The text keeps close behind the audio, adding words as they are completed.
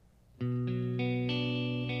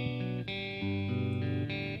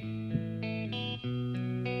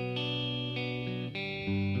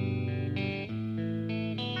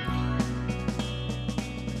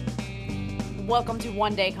Welcome to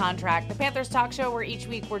One Day Contract, the Panthers talk show where each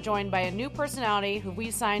week we're joined by a new personality who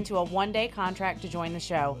we've signed to a one-day contract to join the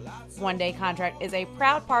show. One Day Contract is a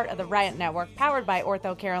proud part of the Riot Network, powered by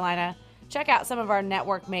Ortho Carolina. Check out some of our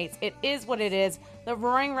network mates. It is what it is, the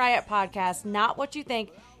Roaring Riot podcast, Not What You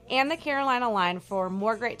Think, and the Carolina Line for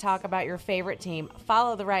more great talk about your favorite team.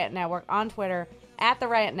 Follow the Riot Network on Twitter, at the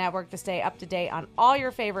Riot Network, to stay up to date on all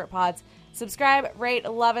your favorite pods. Subscribe, rate,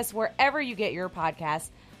 love us wherever you get your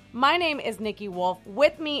podcasts. My name is Nikki Wolf.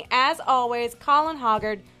 With me, as always, Colin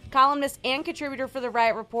Hoggard, columnist and contributor for the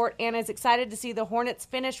Riot Report, and is excited to see the Hornets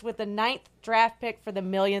finish with the 9th draft pick for the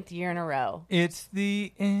millionth year in a row. It's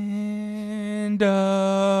the end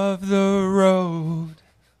of the road.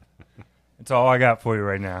 That's all I got for you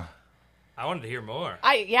right now. I wanted to hear more.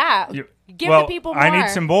 Give the people more. I need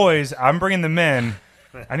some boys. I'm bringing the men.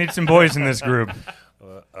 I need some boys in this group.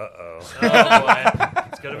 Oh, boy.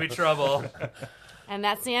 It's going to be trouble. And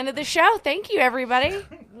that's the end of the show. Thank you, everybody,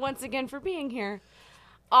 once again for being here.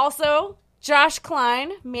 Also, Josh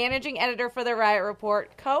Klein, managing editor for the Riot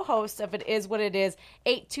Report, co-host of It Is What It Is,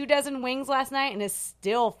 ate 24 wings last night and is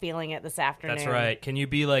still feeling it this afternoon. That's right. Can you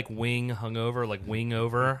be like wing hungover, like wing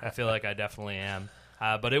over? I feel like I definitely am.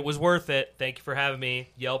 But it was worth it. Thank you for having me.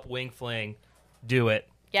 Yelp Wing Fling. Do it.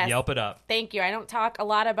 Yes. Yelp it up. Thank you. I don't talk a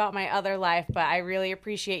lot about my other life, but I really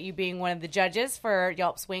appreciate you being one of the judges for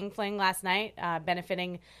Yelp's Wing Fling last night,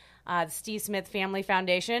 benefiting the Steve Smith Family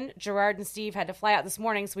Foundation. Gerard and Steve had to fly out this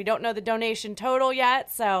morning, so we don't know the donation total yet,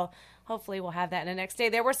 so hopefully we'll have that in the next day.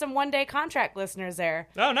 There were some one-day contract listeners there.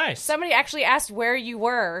 Oh, nice. Somebody actually asked where you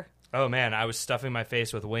were. Oh, man, I was stuffing my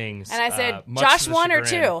face with wings. And I said, much Josh to the 1 or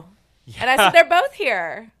chagrin. 2. Yeah. And I said, they're both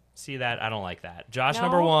here. See that? I don't like that. Josh No?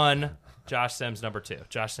 number 1, Josh Sims number 2.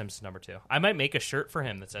 Josh Sims is number 2. I might make a shirt for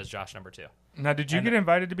him that says Josh number 2. Now, did you get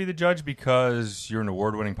invited to be the judge because you're an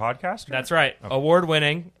award-winning podcaster? That's right. Okay.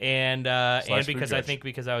 Award-winning, and food because I judge. think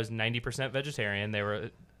because I was 90%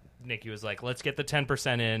 vegetarian, Nikki was like, let's get the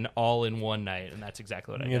 10% in all in one night, and that's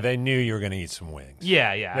exactly what I did. They knew you were going to eat some wings.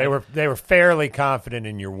 Yeah. They were fairly confident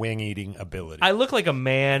in your wing eating ability. I look like a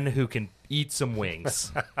man who can eat some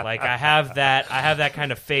wings. Like I have that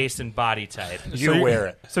kind of face and body type. You wear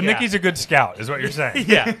it. So Yeah. Nikki's a good scout, is what you're saying.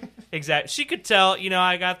 Yeah, exactly. She could tell,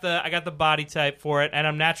 I got the body type for it, and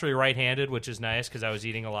I'm naturally right-handed, which is nice because I was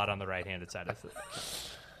eating a lot on the right-handed side of it.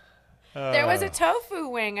 There was a tofu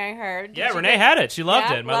wing, I heard. Yeah, Renee had it. She loved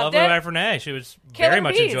Yeah, it. My loved lovely it? wife Renee. She was Killer very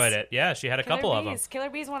much bees. enjoyed it. Yeah, she had a couple of them. Killer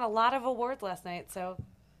Bees won a lot of awards last night, so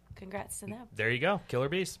congrats to them. There you go, Killer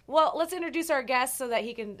Bees. Well, let's introduce our guest so that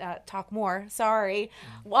he can talk more. Sorry.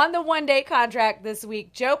 On the one-day contract this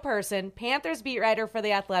week, Joe Person, Panthers beat writer for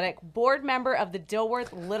The Athletic, board member of the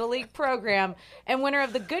Dilworth Little League program, and winner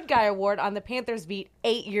of the Good Guy Award on the Panthers beat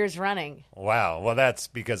 8 years running. Wow. Well, that's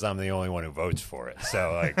because I'm the only one who votes for it.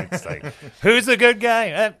 So it's like, who's the good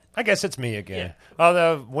guy? I guess it's me again. Yeah.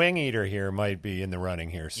 Although Wing Eater here might be in the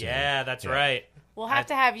running here soon. Yeah, that's right. We'll have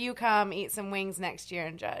to have you come eat some wings next year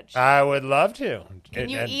and judge. I would love to. Can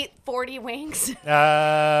you eat 40 wings?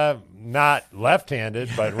 Not left-handed,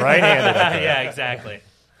 but right-handed. Yeah, exactly.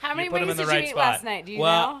 How many You put 'em wings in did the you right eat spot. last night? Do you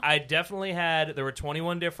Well, know? I definitely had. There were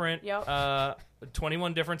 21 different, Yep.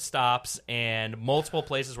 21 different stops, and multiple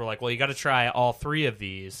places were like, "Well, you got to try all 3 of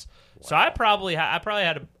these." Wow. So I probably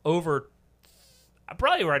had over. I'm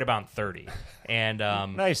probably right about 30. And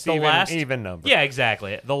nice, the even number. Yeah,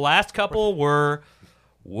 exactly. The last couple were.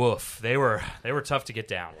 Woof. They were tough to get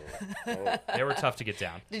down. They were tough to get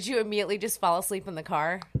down. Did you immediately just fall asleep in the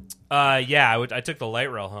car? Yeah, I took the light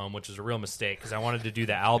rail home, which was a real mistake because I wanted to do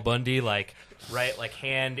the Al Bundy,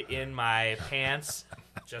 hand in my pants,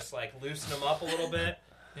 just loosen them up a little bit.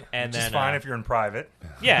 And Just then fine if you're in private.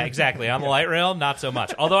 Yeah, exactly. On the light rail, not so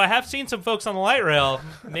much. Although I have seen some folks on the light rail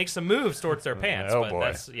make some moves towards their pants. Oh, but boy.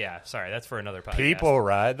 That's for another podcast. People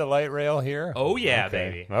ride the light rail here? Oh, yeah,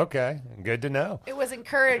 Okay. baby. Okay, good to know. It was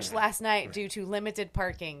encouraged last night due to limited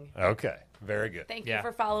parking. Okay, very good. Thank you Yeah.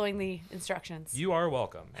 for following the instructions. You are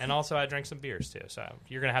welcome. And also, I drank some beers, too. So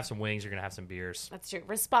you're going to have some wings. You're going to have some beers. That's true.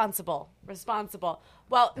 Responsible.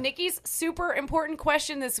 Well, Nikki's super important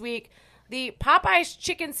question this week. The Popeyes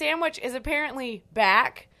chicken sandwich is apparently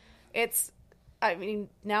back.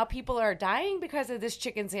 Now people are dying because of this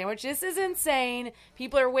chicken sandwich. This is insane.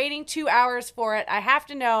 People are waiting 2 hours for it. I have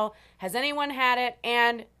to know, has anyone had it?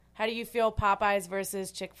 And how do you feel Popeyes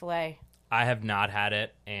versus Chick-fil-A? I have not had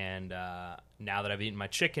it, and now that I've eaten my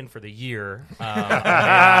chicken for the year,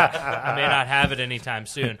 I may not have it anytime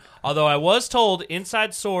soon. Although I was told,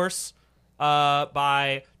 inside source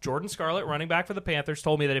by Jordan Scarlett, running back for the Panthers,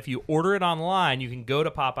 told me that if you order it online, you can go to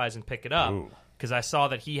Popeyes and pick it up. because I saw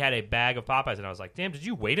that he had a bag of Popeyes, and I was like, damn, did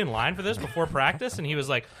you wait in line for this before practice? And he was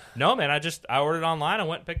like, no, man, I ordered online. I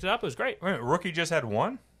went and picked it up. It was great. Wait a minute, Rookie just had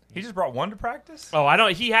one? He just brought one to practice? Oh, I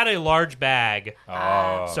don't. He had a large bag,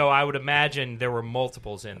 Oh. so I would imagine there were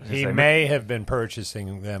multiples in there. He may have been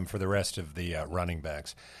purchasing them for the rest of the running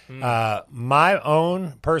backs. My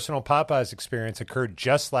own personal Popeyes experience occurred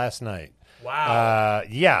just last night. Wow.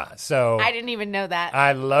 Yeah, so I didn't even know that.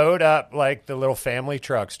 I load up like the little family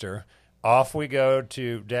truckster. Off we go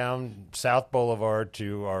to down South Boulevard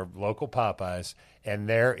to our local Popeyes, and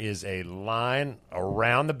there is a line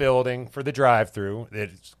around the building for the drive-through.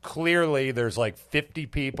 It's clearly there's like 50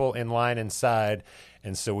 people in line inside,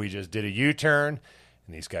 and so we just did a U-turn.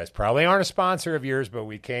 And these guys probably aren't a sponsor of yours, but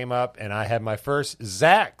we came up, and I had my first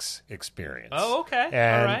Zach's experience. Oh, okay.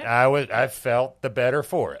 And All right. I felt the better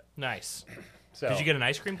for it. Nice. So Did you get an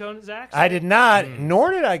ice cream cone at Zach's? I did not, nor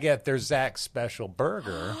did I get their Zach's special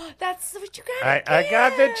burger. That's what you got. I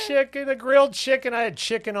got the chicken, the grilled chicken. I had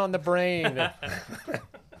chicken on the brain.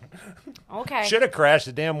 Okay. Should have crashed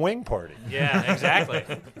the damn wing party. Yeah, exactly.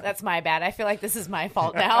 That's my bad. I feel like this is my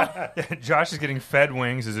fault now. Josh is getting fed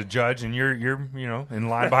wings as a judge, and you're in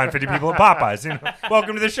line behind 50 people at Popeyes.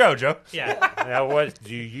 Welcome to the show, Joe. Yeah. Now, what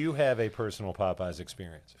do you have a personal Popeyes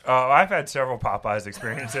experience? I've had several Popeyes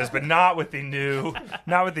experiences, but not with the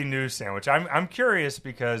new sandwich. I'm curious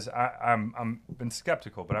because I'm been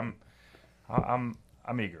skeptical, but I'm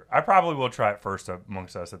eager. I probably will try it first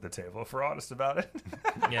amongst us at the table if we're honest about it.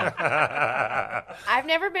 Yeah. I've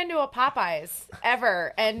never been to a Popeyes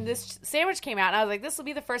ever, and this sandwich came out, and I was like, this will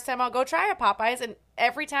be the first time I'll go try a Popeyes, and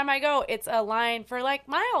every time I go, it's a line for like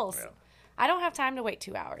miles. Yeah. I don't have time to wait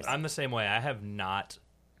 2 hours. I'm the same way. I have not.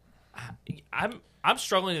 I'm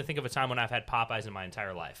struggling to think of a time when I've had Popeyes in my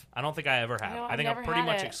entire life. I don't think I ever have. No, I've I think I'm never pretty had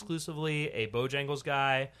much it. exclusively a Bojangles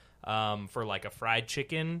guy for like a fried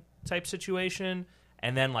chicken type situation.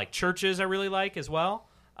 And then like Church's I really like as well.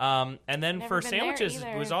 And then Never for been there sandwiches,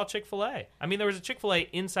 either. it was all Chick-fil-A. I mean, there was a Chick-fil-A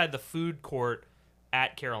inside the food court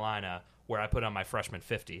at Carolina where I put on my freshman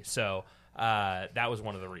 50. So that was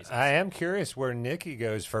one of the reasons. I am curious where Nikki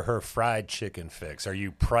goes for her fried chicken fix. Are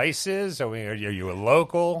you Prices? Are you a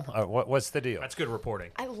local? What's the deal? That's good reporting.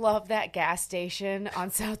 I love that gas station on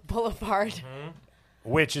South Boulevard.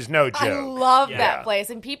 Which is no joke. I love Yeah. that place.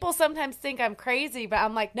 And people sometimes think I'm crazy, but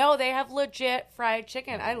I'm like, no, they have legit fried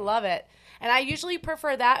chicken. I love it. And I usually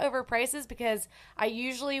prefer that over Prices because I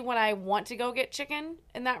usually, when I want to go get chicken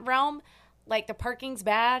in that realm, like the parking's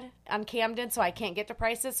bad on Camden, so I can't get to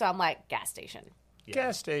Prices. So I'm like, gas station. Yeah.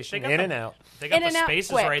 Gas station, They got in the- and out. They got In the and out spaces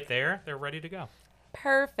quick. right there. They're ready to go.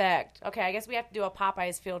 Perfect. Okay, I guess we have to do a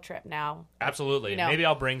Popeyes field trip now. Absolutely. You know. Maybe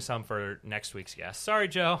I'll bring some for next week's guest. Sorry,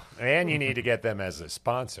 Joe. And you need to get them as a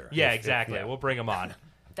sponsor. Yeah, If- exactly. yeah. We'll bring them on.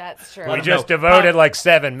 That's true. Well, We no, just devoted like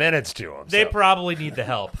 7 minutes to them. They probably need the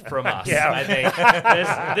help from us. Yeah. I think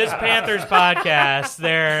this Panthers podcast,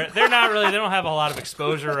 they're not really. They don't have a lot of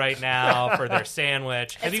exposure right now for their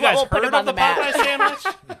sandwich. Have It's you what guys we'll put heard them on of the the map. Popeye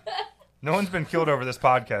sandwich? No one's been killed over this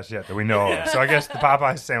podcast yet that we know of. So I guess the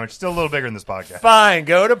Popeyes sandwich is still a little bigger than this podcast. Fine,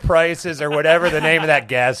 go to Prices or whatever the name of that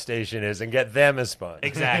gas station is and get them as sponsor.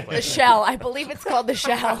 Exactly. The Shell. I believe it's called the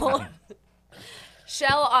Shell.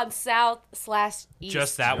 Shell on South/East.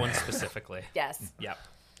 Just that one specifically. Yes, Yep.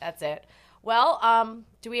 that's it. Well,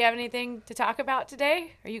 do we have anything to talk about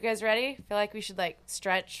today? Are you guys ready? I feel like we should like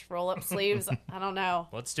stretch, roll up sleeves. I don't know.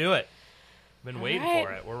 Let's do it. Been waiting right.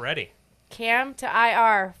 for it. We're ready. Cam to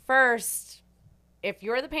IR. First, if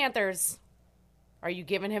you're the Panthers, are you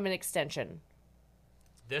giving him an extension?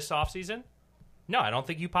 This offseason? No, I don't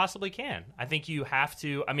think you possibly can. I think you have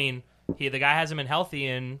to. I mean, the guy hasn't been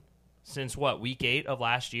healthy since week 8 of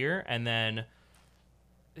last year, and then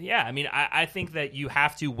yeah, I mean, I think that you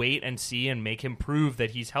have to wait and see and make him prove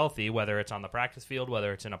that he's healthy, whether it's on the practice field,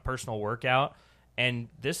 whether it's in a personal workout. And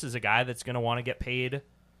this is a guy that's going to want to get paid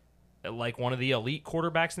like one of the elite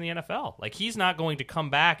quarterbacks in the NFL. Like, he's not going to come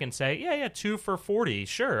back and say, yeah, 2 for 40.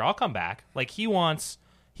 Sure, I'll come back. Like, he wants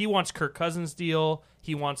Kirk Cousins' deal.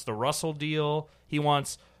 He wants the Russell deal. He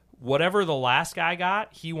wants whatever the last guy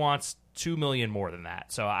got. He wants $2 million more than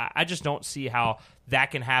that. So I just don't see how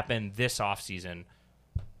that can happen this offseason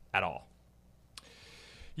at all.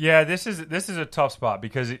 Yeah, this is a tough spot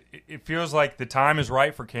because it feels like the time is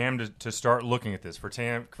right for Cam to start looking at this, for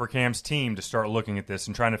Cam's team to start looking at this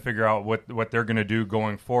and trying to figure out what they're going to do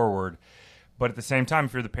going forward. But at the same time,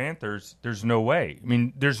 if you're the Panthers, there's no way. I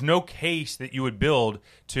mean, there's no case that you would build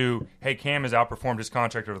to, hey, Cam has outperformed his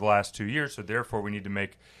contract over the last 2 years, so therefore we need to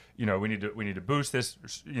make, we need to boost this,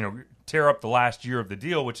 tear up the last year of the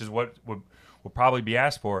deal, which is what will probably be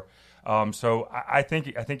asked for. So I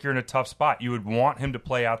think you're in a tough spot. You would want him to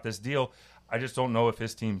play out this deal. I just don't know if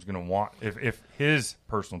his team's going to want if his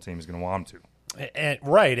personal team is going to want him to.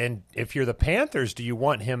 And if you're the Panthers, do you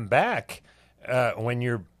want him back when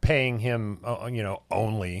you're paying him,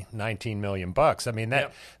 only $19 million? I mean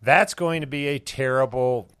that's going to be a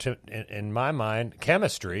terrible, in my mind,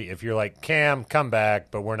 chemistry. If you're like, Cam, come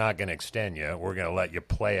back, but we're not going to extend you. We're going to let you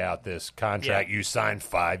play out this contract you signed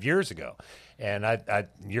 5 years ago. And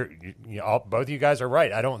both of you guys are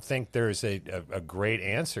right. I don't think there's a great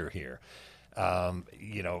answer here.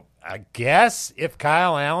 I guess if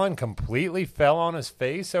Kyle Allen completely fell on his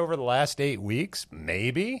face over the last 8 weeks,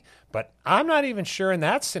 maybe, but I'm not even sure in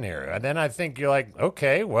that scenario. And then I think you're like,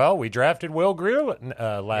 okay, well, we drafted Will Greer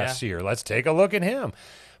last year. Let's take a look at him.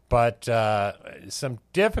 But some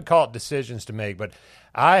difficult decisions to make. But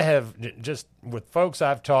I have just, with folks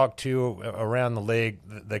I've talked to around the league,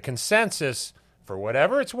 the consensus, for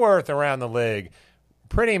whatever it's worth around the league,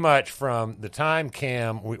 pretty much from the time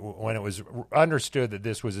Cam, when it was understood that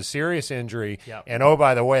this was a serious injury, and oh,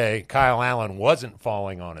 by the way, Kyle Allen wasn't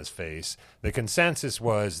falling on his face, the consensus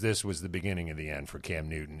was this was the beginning of the end for Cam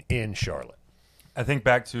Newton in Charlotte. I think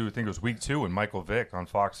back to, I think it was week 2 when Michael Vick on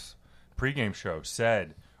Fox pregame show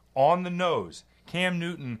said, on the nose, Cam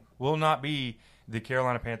Newton will not be the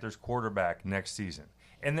Carolina Panthers quarterback next season.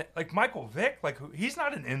 And Michael Vick, he's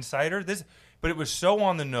not an insider. But it was so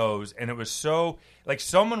on the nose, and it was so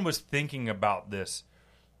someone was thinking about this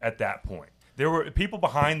at that point. There were people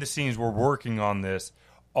behind the scenes were working on this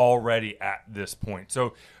already at this point.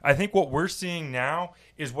 So I think what we're seeing now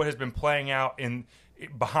is what has been playing out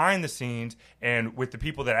behind the scenes and with the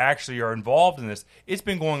people that actually are involved in this. It's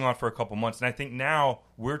been going on for a couple months, and I think now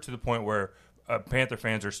we're to the point where Panther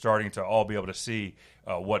fans are starting to all be able to see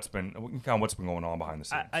what's been going on behind the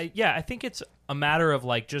scenes. I think it's a matter of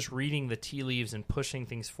just reading the tea leaves and pushing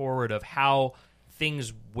things forward of how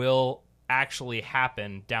things will actually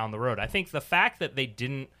happen down the road. I think the fact that they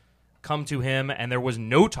didn't come to him and there was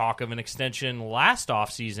no talk of an extension last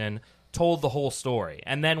offseason told the whole story.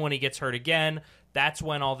 And then when he gets hurt again, that's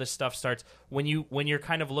when all this stuff starts. When you're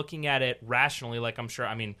kind of looking at it rationally,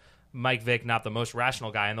 Mike Vick, not the most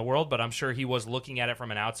rational guy in the world, but I'm sure he was looking at it from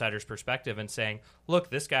an outsider's perspective and saying, look,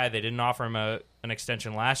 this guy, they didn't offer him an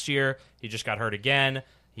extension last year. He just got hurt again.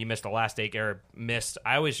 He missed the last 8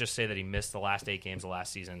 I always just say that he missed the last 8 games of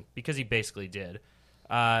last season because he basically did.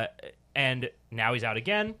 And now he's out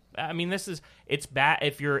again. I mean, it's bad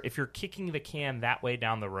if you're kicking the can that way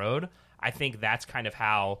down the road. I think that's kind of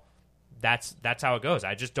how that's how it goes.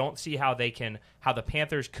 I just don't see how the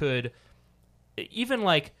Panthers could even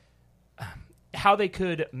how they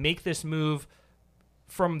could make this move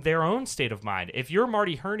from their own state of mind. If you're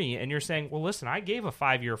Marty Herney and you're saying, well, listen, I gave a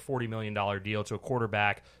 5-year, $40 million deal to a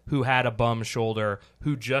quarterback who had a bum shoulder,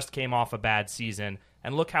 who just came off a bad season,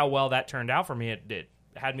 and look how well that turned out for me. It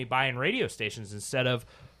had me buying radio stations instead of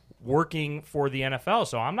working for the NFL,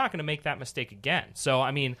 so I'm not going to make that mistake again. So,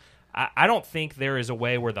 I mean, I don't think there is a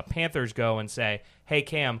way where the Panthers go and say, hey,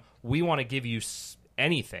 Cam, we want to give you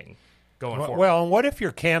anything going forward. Well, and what if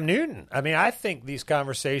you're Cam Newton? I mean, I think these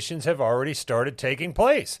conversations have already started taking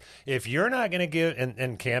place. If you're not going to give,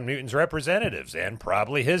 and Cam Newton's representatives, and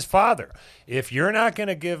probably his father, if you're not going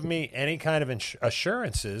to give me any kind of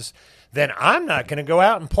assurances, then I'm not going to go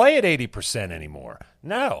out and play at 80% anymore.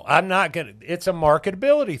 No, I'm not going to. It's a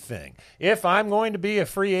marketability thing. If I'm going to be a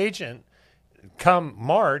free agent come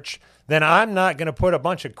March, then I'm not going to put a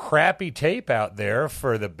bunch of crappy tape out there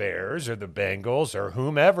for the Bears or the Bengals or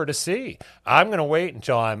whomever to see. I'm going to wait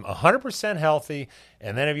until I'm 100% healthy,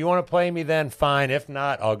 and then if you want to play me, then fine. If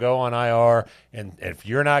not, I'll go on IR, and if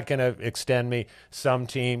you're not going to extend me, some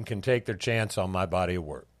team can take their chance on my body of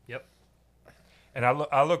work. Yep. And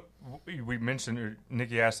I look, we mentioned,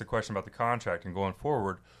 Nikki asked the question about the contract and going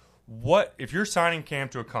forward. What if you're signing Cam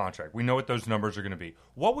to a contract? We know what those numbers are going to be.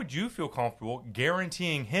 What would you feel comfortable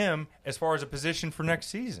guaranteeing him as far as a position for next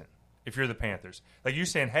season? If you're the Panthers, like you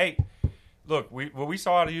saying, hey, look, what we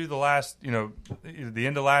saw out of you the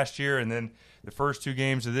end of last year, and then the first 2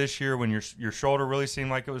 games of this year when your shoulder really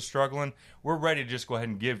seemed like it was struggling. We're ready to just go ahead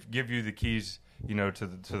and give you the keys, to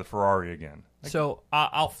the Ferrari again. So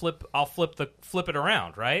I'll flip it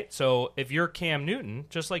around, right? So if you're Cam Newton,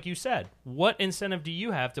 just like you said, what incentive do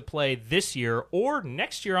you have to play this year or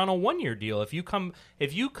next year on a 1-year deal? If you come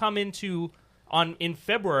in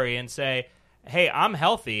February and say, "Hey, I'm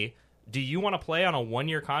healthy," do you want to play on a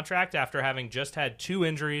 1-year contract after having just had 2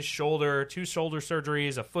 injuries, 2 shoulder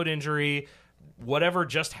surgeries, a foot injury, whatever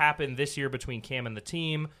just happened this year between Cam and the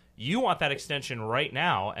team? You want that extension right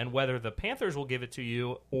now, and whether the Panthers will give it to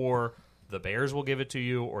you or the Bears will give it to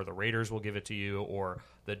you, or the Raiders will give it to you, or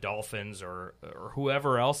the Dolphins or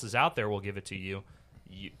whoever else is out there will give it to you.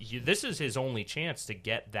 this is his only chance to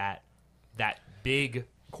get that big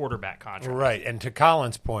quarterback contract. Right, and to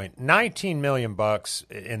Colin's point, $19 million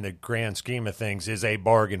in the grand scheme of things is a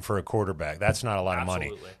bargain for a quarterback. That's not a lot of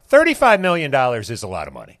money. $35 million is a lot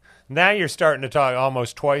of money. Now you're starting to talk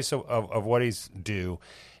almost twice of what he's due.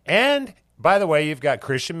 And, by the way, you've got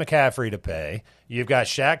Christian McCaffrey to pay. You've got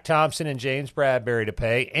Shaq Thompson and James Bradbury to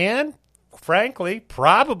pay. And, frankly,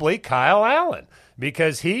 probably Kyle Allen,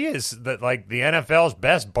 because he is the NFL's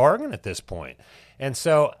best bargain at this point. And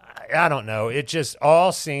so, I don't know. It just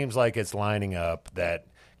all seems like it's lining up that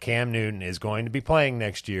Cam Newton is going to be playing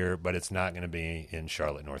next year, but it's not going to be in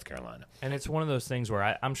Charlotte, North Carolina. And it's one of those things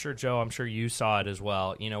where I'm sure, Joe, I'm sure you saw it as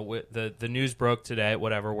well. You know, the news broke today,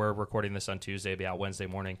 whatever, we're recording this on Tuesday, it'll be out Wednesday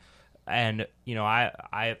morning. And, you know,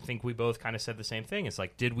 I think we both kind of said the same thing. It's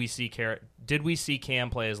like, did we see Cam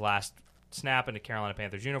play his last snap in a Carolina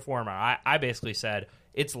Panthers uniform? I basically said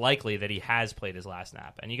it's likely that he has played his last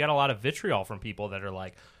snap. And you got a lot of vitriol from people that are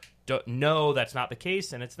like, no, that's not the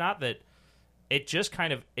case. And it's not that. It just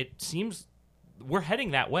kind of, it seems we're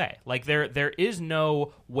heading that way. Like there is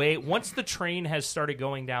no way. Once the train has started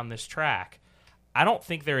going down this track, I don't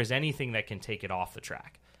think there is anything that can take it off the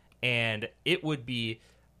track. And I would be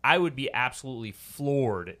absolutely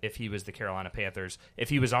floored if he was the Carolina Panthers, if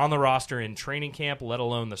he was on the roster in training camp, let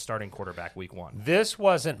alone the starting quarterback week 1. This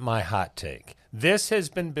wasn't my hot take. This has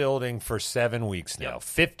been building for 7 weeks now,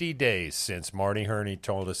 50 days since Marty Hurney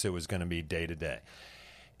told us it was going to be day to day.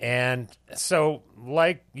 And so,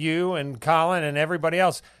 like you and Colin and everybody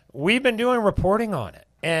else, we've been doing reporting on it.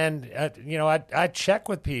 And, I check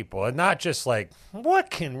with people, and not just like, what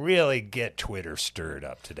can really get Twitter stirred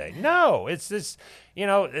up today? No, it's this,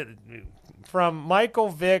 from Michael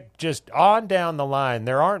Vick just on down the line,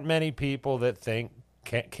 there aren't many people that think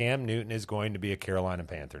Cam Newton is going to be a Carolina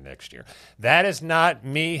Panther next year. That is not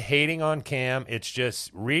me hating on Cam. It's just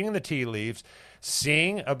reading the tea leaves,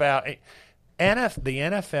 seeing about – the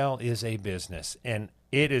NFL is a business, and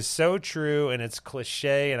it is so true, and it's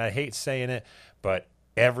cliche, and I hate saying it, but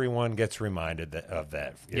everyone gets reminded of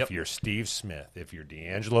that. If you're Steve Smith, if you're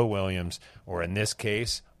D'Angelo Williams, or in this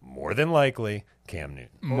case, more than likely, Cam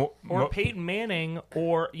Newton. Or Peyton Manning,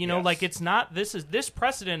 or, like it's not – this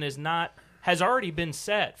precedent has already been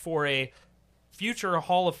set for a future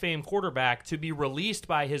Hall of Fame quarterback to be released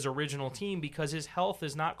by his original team because his health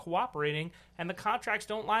is not cooperating and the contracts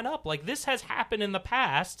don't line up. Like, this has happened in the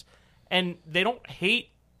past, and they don't hate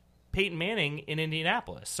Peyton Manning in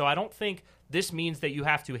Indianapolis. So I don't think this means that you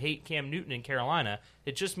have to hate Cam Newton in Carolina.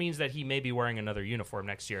 It just means that he may be wearing another uniform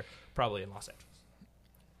next year, probably in Los Angeles.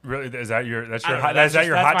 Really? Is that your hot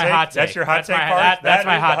take? That's your hot take part? That's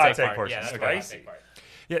my hot take part. Yeah, that's okay. my hot take part.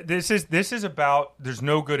 Yeah, this is about there's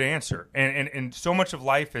no good answer, and so much of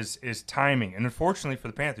life is timing. And unfortunately for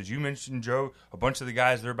the Panthers, you mentioned, Joe, a bunch of the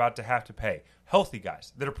guys they're about to have to pay, healthy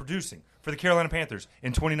guys that are producing for the Carolina Panthers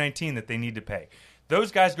in 2019 that they need to pay.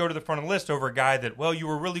 Those guys go to the front of the list over a guy that, well, you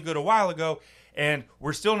were really good a while ago, and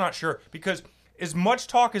we're still not sure, because as much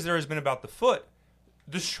talk as there has been about the foot,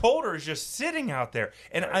 the shoulder is just sitting out there.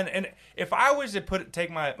 And if I was to take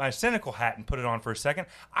my cynical hat and put it on for a second,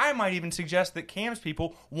 I might even suggest that Cam's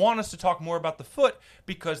people want us to talk more about the foot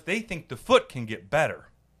because they think the foot can get better.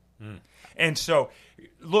 And so,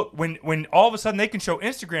 look, when all of a sudden they can show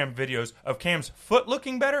Instagram videos of Cam's foot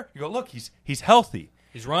looking better, you go, look, he's healthy.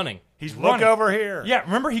 He's running. Look over here. Yeah,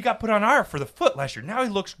 remember he got put on IR for the foot last year. Now he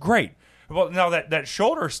looks great. Well, now that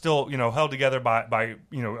shoulder is still, held together by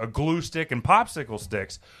a glue stick and popsicle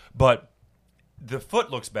sticks, but the foot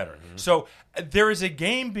looks better. Mm-hmm. So there is a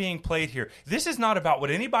game being played here. This is not about what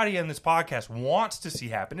anybody in this podcast wants to see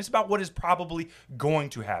happen. It's about what is probably going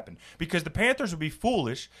to happen, because the Panthers would be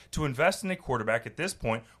foolish to invest in a quarterback at this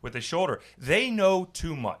point with a shoulder. They know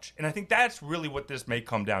too much, and I think that's really what this may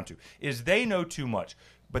come down to, is they know too much.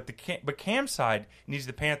 But Cam's side needs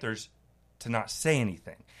the Panthers to not say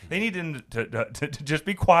anything. They need them to just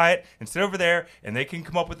be quiet and sit over there, and they can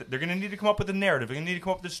come up with. They're going to need to come up with a narrative. They're going to need to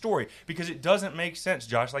come up with a story, because it doesn't make sense,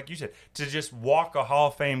 Josh, like you said, to just walk a Hall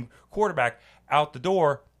of Fame quarterback out the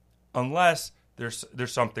door unless there's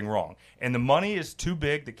something wrong. And the money is too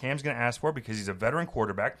big that Cam's going to ask for because he's a veteran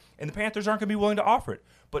quarterback, and the Panthers aren't going to be willing to offer it.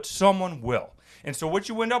 But someone will. And so what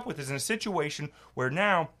you end up with is in a situation where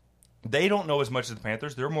now they don't know as much as the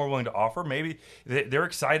Panthers. They're more willing to offer. Maybe they're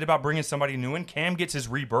excited about bringing somebody new in. Cam gets his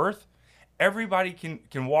rebirth. Everybody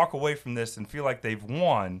can walk away from this and feel like they've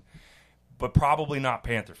won, but probably not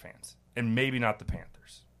Panther fans, and maybe not the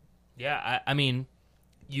Panthers. Yeah, I mean,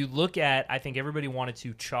 you look at, I think everybody wanted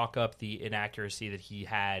to chalk up the inaccuracy that he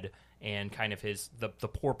had and kind of the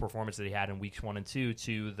poor performance that he had in weeks 1 and 2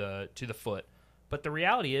 to the foot. But the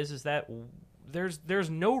reality is that there's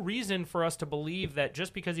no reason for us to believe that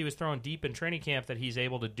just because he was thrown deep in training camp that he's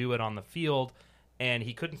able to do it on the field, and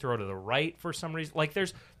he couldn't throw to the right for some reason. Like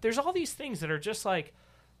there's all these things that are just like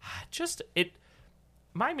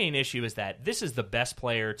my main issue is that this is the best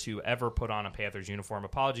player to ever put on a Panthers uniform.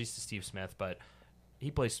 Apologies to Steve Smith, but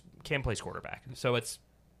Cam plays quarterback. So it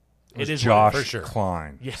is Josh for sure.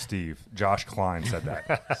 Klein. Yeah. Steve. Josh Klein said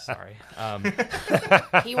that. Sorry.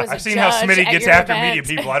 He was. I've seen how Smitty gets after media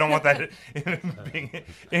people. I don't want that being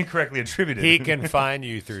incorrectly attributed. He can find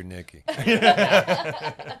you through Nikki.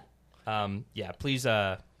 Yeah, please.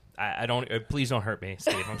 I don't. Please don't hurt me,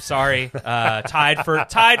 Steve. I'm sorry. Tied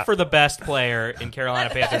for the best player in Carolina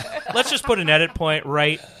Panthers. Let's just put an edit point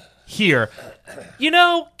right here.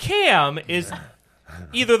 Cam is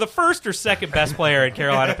either the first or second best player in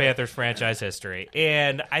Carolina Panthers franchise history,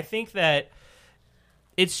 and I think that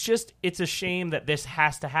it's a shame that this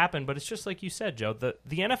has to happen. But it's just like you said, Joe. The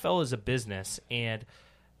NFL is a business, and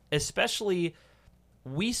especially.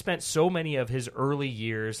 We spent so many of his early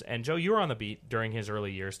years, and Joe, you were on the beat during his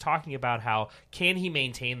early years, talking about how can he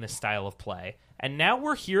maintain this style of play. And now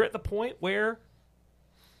we're here at the point where...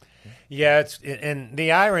 Yeah, and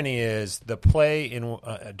the irony is the play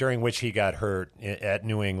during which he got hurt at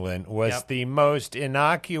New England was the most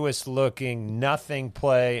innocuous-looking, nothing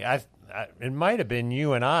play. It might have been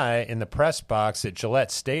you and I in the press box at Gillette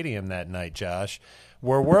Stadium that night, Josh,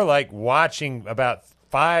 where we're like watching about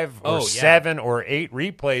 5 or 7 or 8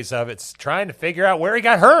 replays of it, trying to figure out where he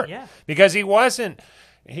got hurt. Yeah. Because he wasn't,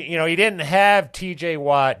 he didn't have T.J.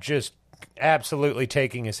 Watt just absolutely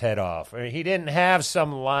taking his head off. He didn't have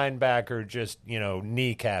some linebacker just,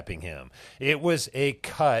 kneecapping him. It was a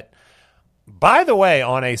cut, by the way,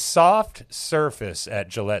 on a soft surface at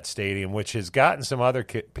Gillette Stadium, which has gotten some other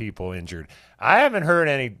people injured. I haven't heard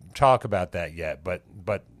any talk about that yet, but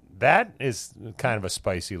that is kind of a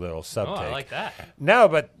spicy little subtake. Oh, I like that. No,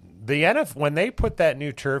 but the NFL, when they put that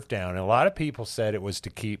new turf down, and a lot of people said it was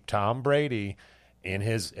to keep Tom Brady in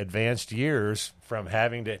his advanced years from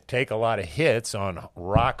having to take a lot of hits on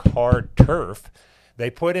rock-hard turf,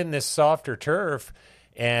 they put in this softer turf,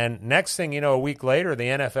 and next thing you know, a week later, the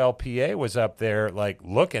NFLPA was up there like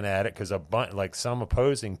looking at it because some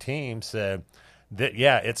opposing team said,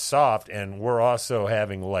 it's soft, and we're also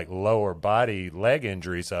having like lower body leg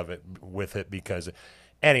injuries with it because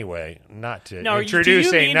anyway, not to introduce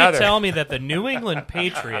do you mean another. To tell me that the New England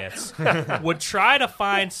Patriots would try to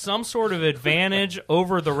find some sort of advantage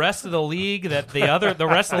over the rest of the league that the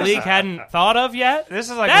rest of the league hadn't thought of yet? This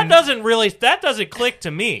is like that doesn't click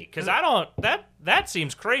to me because I don't that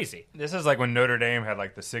seems crazy. This is like when Notre Dame had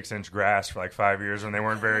like the 6-inch grass for like 5 years when they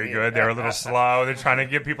weren't very good. They were a little slow. They're trying to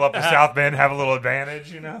get people up to South Bend have a little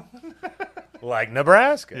advantage, Like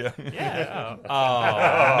Nebraska. Yeah.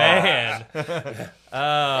 Oh, man.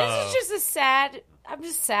 This is just I'm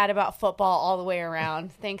just sad about football all the way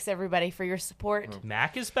around. Thanks, everybody, for your support.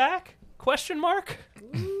 Mac is back? Question mark?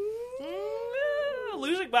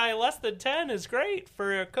 Losing by less than 10 is great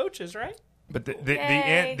for coaches, right? But the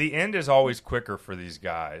end is always quicker for these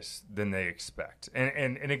guys than they expect,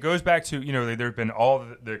 and it goes back to there've been all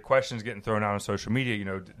the questions getting thrown out on social media.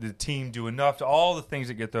 Did the team do enough to all the things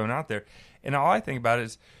that get thrown out there, and all I think about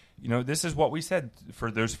is, this is what we said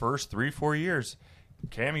for those first 3-4 years.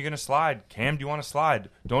 Cam, you going to slide? Cam, do you want to slide?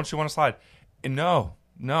 Don't you want to slide? And no,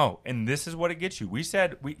 and this is what it gets you. We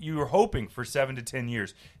said you were hoping for 7 to 10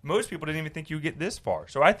 years. Most people didn't even think you would get this far.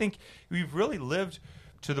 So I think we've really lived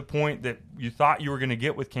to the point that you thought you were going to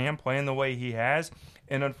get with Cam playing the way he has.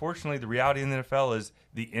 And unfortunately, the reality in the NFL is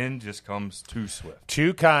the end just comes too swift.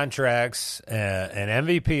 2 contracts, an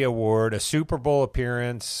MVP award, a Super Bowl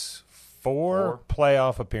appearance, 4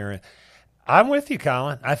 playoff appearance. I'm with you,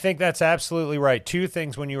 Colin. I think that's absolutely right. 2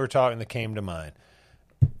 things when you were talking that came to mind.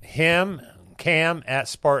 Cam at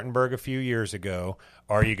Spartanburg a few years ago,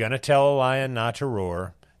 are you going to tell a lion not to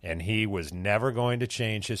roar? And he was never going to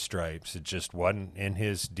change his stripes. It just wasn't in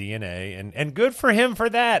his DNA. And good for him for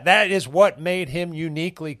that. That is what made him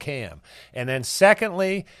uniquely Cam. And then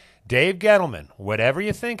secondly, Dave Gettleman. Whatever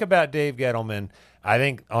you think about Dave Gettleman, I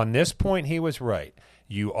think on this point he was right.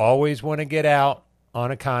 You always want to get out on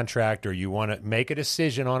a contract or you want to make a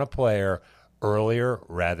decision on a player earlier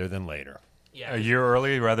rather than later. Yeah. A year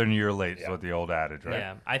early rather than a year late is what the old adage, right?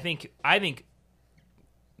 Yeah, I think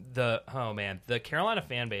the Carolina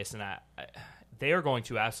fan base and they are going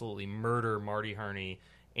to absolutely murder Marty Herney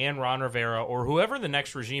and Ron Rivera or whoever the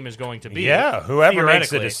next regime is going to be. Yeah, whoever makes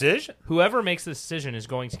the decision. Whoever makes the decision is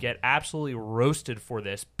going to get absolutely roasted for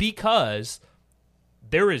this because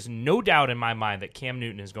there is no doubt in my mind that Cam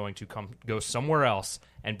Newton is going to go somewhere else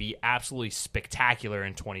and be absolutely spectacular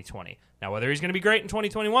in 2020. Now, whether he's going to be great in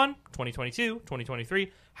 2021, 2022,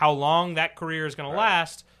 2023, how long that career is going to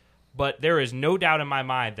last, but there is no doubt in my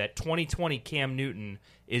mind that 2020 Cam Newton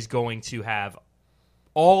is going to have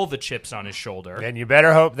all the chips on his shoulder. And you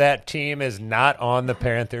better hope that team is not on the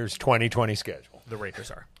Panthers' 2020 schedule. The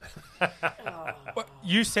Raiders are.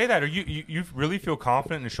 You say that, or you really feel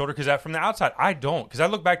confident in his shoulder? Because from the outside, I don't. Because I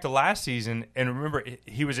look back to last season and remember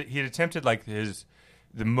he had attempted like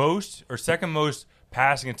the most or second most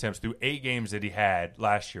passing attempts through 8 games that he had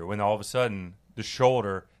last year. When all of a sudden the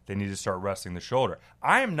shoulder, they need to start resting the shoulder.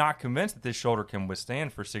 I am not convinced that this shoulder can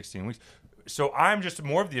withstand for 16 weeks. So I'm just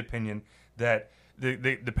more of the opinion that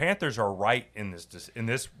the Panthers are right in this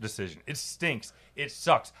decision. It stinks. It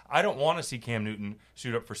sucks. I don't want to see Cam Newton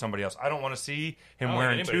suit up for somebody else. I don't want to see him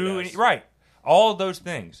wearing 2. Right. All of those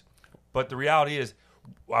things. But the reality is,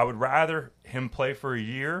 I would rather him play for a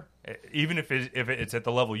year, even if it's at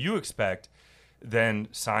the level you expect, than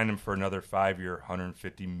sign him for another 5-year,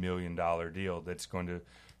 $150 million deal that's going to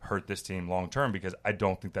hurt this team long term, because I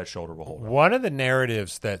don't think that shoulder will hold up. One of the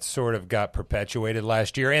narratives that sort of got perpetuated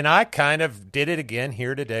last year, and I kind of did it again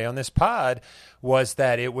here today on this pod, was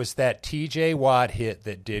that it was that TJ Watt hit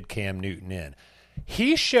that did Cam Newton in.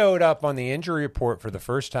 He showed up on the injury report for the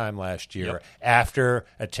first time last year after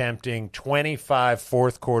attempting 25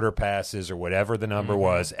 fourth-quarter passes or whatever the number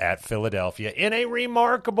was at Philadelphia in a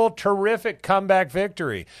remarkable, terrific comeback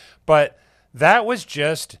victory. But that was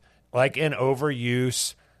just like an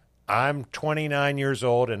overuse. I'm 29 years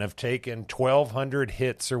old and have taken 1,200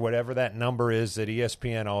 hits or whatever that number is that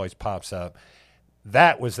ESPN always pops up.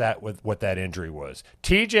 That was what that injury was.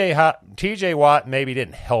 TJ Watt maybe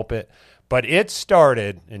didn't help it, but it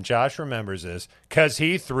started, and Josh remembers this, because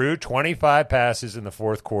he threw 25 passes in the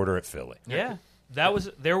fourth quarter at Philly. Yeah, that was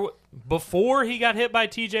there. Before he got hit by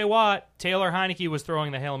TJ Watt, Taylor Heineke was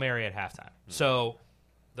throwing the Hail Mary at halftime. So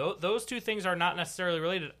those two things are not necessarily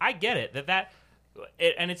related. I get it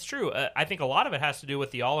and it's true. I think a lot of it has to do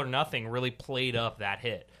with the all or nothing really played up that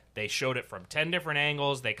hit. They showed it from 10 different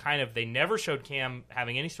angles. They never showed Cam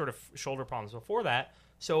having any sort of shoulder problems before that.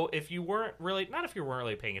 So if you weren't really, not if you weren't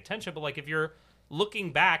really paying attention, but like if you're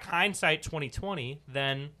looking back, hindsight 2020,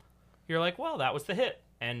 then you're like, well, that was the hit.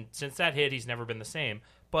 And since that hit, he's never been the same.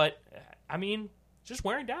 But, I mean, just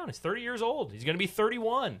wearing down. He's 30 years old. He's going to be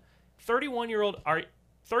 31.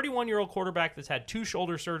 31-year-old quarterback that's had 2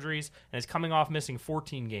 shoulder surgeries and is coming off missing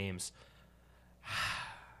 14 games.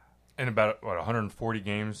 And about 140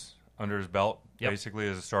 games under his belt, basically,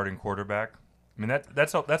 as a starting quarterback. I mean,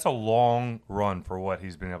 that's a long run for what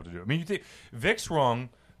he's been able to do. I mean, you think Vic's run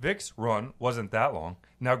wasn't that long.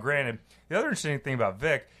 Now, granted, the other interesting thing about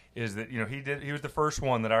Vic is that he was the first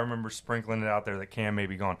one that I remember sprinkling it out there that Cam may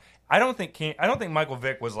be gone. I don't think Michael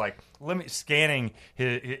Vick was like scanning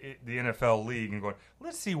the NFL league and going,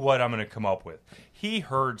 let's see what I'm going to come up with. He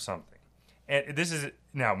heard something. And this is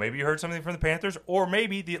now, maybe you heard something from the Panthers, or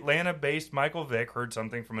maybe the Atlanta-based Michael Vick heard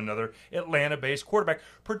something from another Atlanta-based quarterback,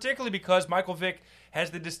 particularly because Michael Vick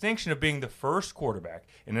has the distinction of being the first quarterback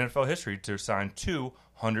in NFL history to sign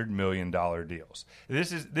 $200 million deals.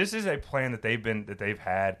 This is a plan that they've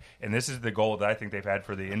had, and this is the goal that I think they've had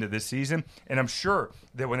for the end of this season. And I'm sure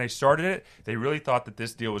that when they started it, they really thought that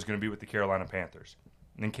this deal was going to be with the Carolina Panthers.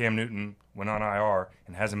 And then Cam Newton went on IR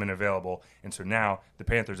and hasn't been available, and so now the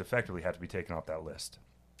Panthers effectively have to be taken off that list.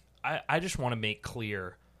 I just want to make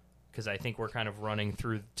clear, because I think we're kind of running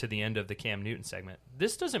through to the end of the Cam Newton segment.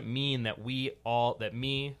 This doesn't mean that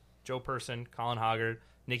me, Joe Person, Colin Hoggard,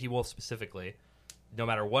 Nikki Wolf specifically, no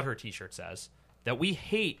matter what her T-shirt says, that we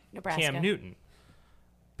hate Nebraska. Cam Newton.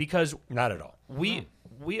 Because not at all.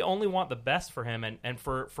 We only want the best for him, and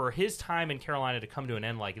for his time in Carolina to come to an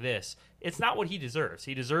end like this, it's not what he deserves.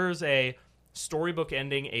 He deserves a storybook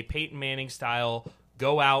ending, a Peyton Manning style,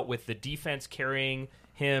 go out with the defense carrying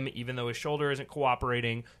him, even though his shoulder isn't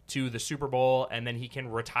cooperating, to the Super Bowl, and then he can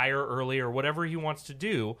retire early or whatever he wants to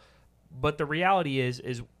do. But the reality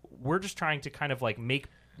is we're just trying to kind of like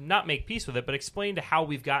not make peace with it, but explain to how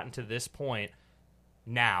we've gotten to this point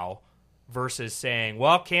now versus saying,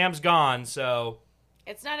 well, Cam's gone, so...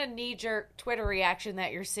 It's not a knee-jerk Twitter reaction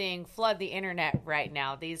that you're seeing flood the internet right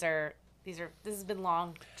now. This has been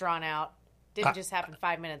long, drawn out. Didn't just happen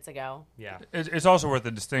 5 minutes ago. Yeah. It's also worth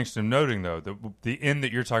the distinction of noting, though, the end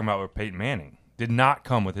that you're talking about with Peyton Manning did not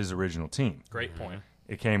come with his original team. Great point.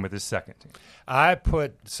 It came with his second team. I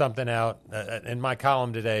put something out in my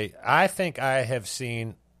column today. I think I have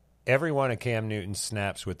seen every one of Cam Newton's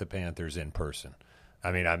snaps with the Panthers in person.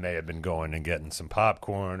 I mean, I may have been going and getting some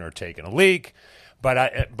popcorn or taking a leak, but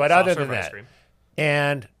other than that,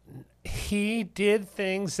 And he did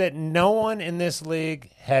things that no one in this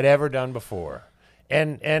league had ever done before.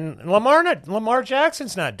 And Lamar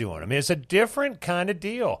Jackson's not doing them. It's a different kind of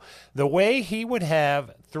deal. The way he would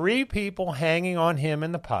have 3 people hanging on him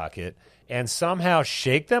in the pocket and somehow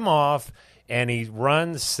shake them off, and he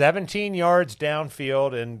runs 17 yards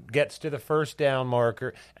downfield and gets to the first down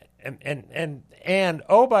marker. And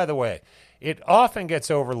oh, by the way, it often gets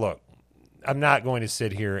overlooked. I'm not going to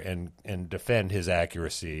sit here and defend his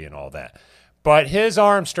accuracy and all that. But his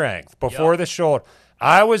arm strength before the shoulder.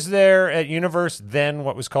 I was there at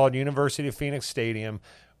what was called University of Phoenix Stadium,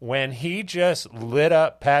 when he just lit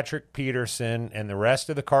up Patrick Peterson and the rest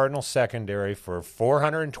of the Cardinals secondary for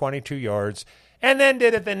 422 yards, and then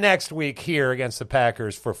did it the next week here against the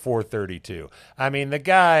Packers for 432. I mean, the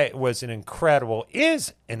guy is an incredible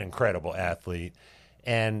athlete.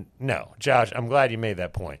 And no, Josh, I'm glad you made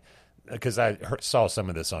that point, because I saw some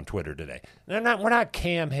of this on Twitter today. We're not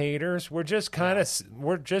Cam haters. We're just calling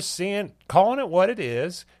it what it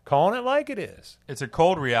is, calling it like it is. It's a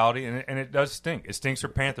cold reality, and it does stink. It stinks for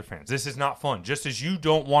Panther fans. This is not fun. Just as you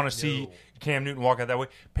don't want to see Cam Newton walk out that way,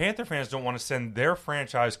 Panther fans don't want to send their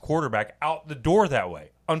franchise quarterback out the door that way.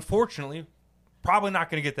 Unfortunately, probably not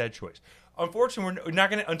going to get that choice. Unfortunately, we're not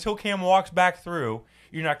going to, until Cam walks back through,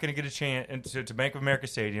 you're not going to get a chance to Bank of America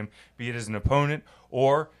Stadium, be it as an opponent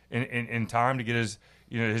or in time to get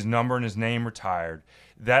his number and his name retired.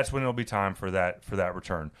 That's when it'll be time for that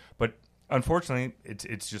return. But unfortunately,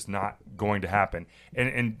 it's just not going to happen.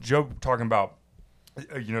 And Joe talking about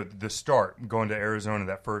the start going to Arizona,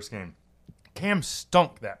 that first game, Cam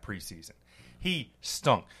stunk that preseason. He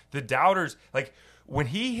stunk. The doubters, like when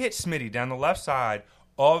he hit Smitty down the left side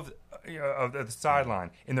of the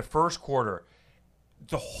sideline in the first quarter,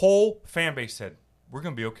 the whole fan base said, "We're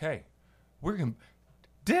going to be okay.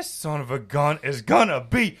 This son of a gun is going to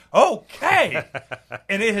be okay."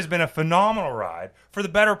 And it has been a phenomenal ride for the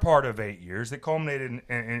better part of 8 years that culminated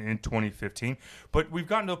in 2015. But we've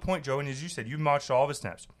gotten to a point, Joe, and as you said, you watched all of his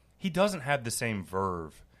snaps. He doesn't have the same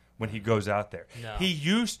verve when he goes out there. No. He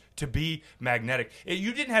used to be magnetic.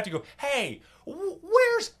 You didn't have to go, "Hey,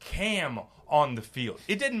 where's Cam on the field?"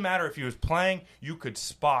 It didn't matter if he was playing. You could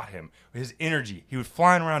spot him. His energy. He was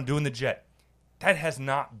flying around doing the jet. That has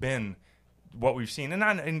not been what we've seen.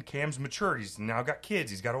 And Cam's matured. He's now got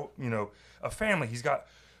kids. He's got a family. He's got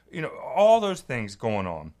all those things going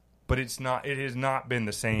on. But it has not been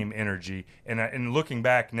the same energy. And looking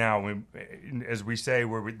back now, as we say,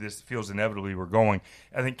 this feels inevitably we're going,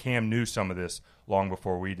 I think Cam knew some of this long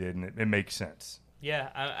before we did, and it makes sense.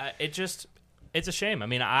 Yeah, it's a shame. I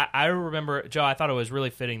mean, I remember, Joe, I thought it was really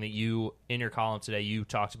fitting that you, in your column today, you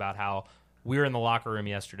talked about how we were in the locker room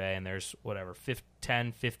yesterday, and there's,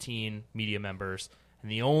 10, 15 media members, and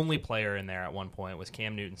the only player in there at one point was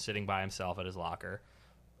Cam Newton sitting by himself at his locker.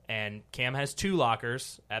 And Cam has 2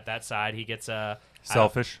 lockers at that side. He gets a...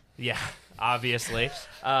 Selfish. Yeah, obviously.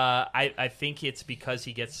 I think it's because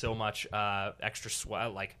he gets so much extra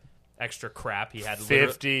sweat, extra crap. He had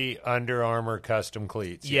 50 Under Armour custom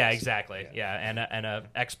cleats. Yeah, yes. Exactly. Yeah, and a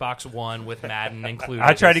Xbox One with Madden included.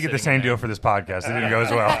 I tried to get the same deal for this podcast. It didn't go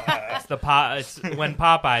as well. It's when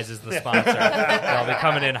Popeyes is the sponsor. They'll be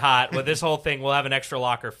coming in hot. With this whole thing, we'll have an extra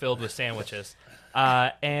locker filled with sandwiches.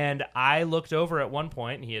 And I looked over at one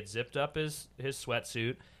point, and he had zipped up his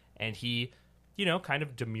sweatsuit, and he, kind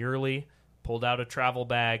of demurely pulled out a travel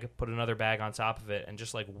bag, put another bag on top of it, and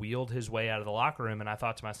just wheeled his way out of the locker room. And I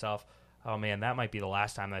thought to myself, oh man, that might be the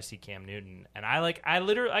last time that I see Cam Newton. And I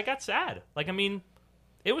got sad.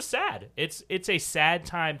 It was sad. It's a sad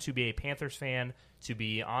time to be a Panthers fan, to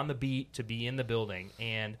be on the beat, to be in the building.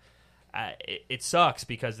 And it sucks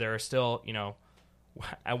because there are still,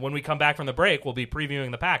 when we come back from the break, we'll be previewing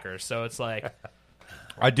the Packers. So it's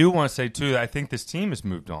I do want to say, too, that I think this team has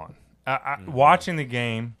moved on. Watching the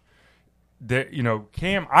game,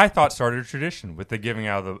 Cam, I thought, started a tradition with the giving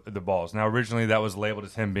out of the balls. Now, originally that was labeled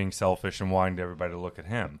as him being selfish and wanting everybody to look at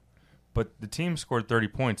him. But the team scored 30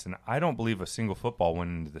 points, and I don't believe a single football went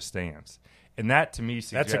into the stands. And that, to me,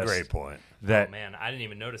 suggests... That's a great point. Oh, man, I didn't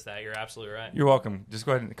even notice that. You're absolutely right. You're welcome. Just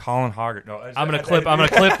go ahead and Colin Hoggart. No, I'm going to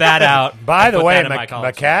clip that out. By the way,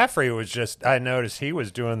 McCaffrey was just... I noticed he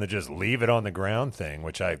was doing the just leave it on the ground thing,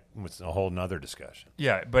 which was a whole nother discussion.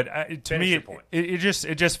 Yeah, but to me, it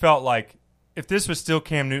just felt like if this was still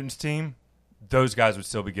Cam Newton's team, those guys would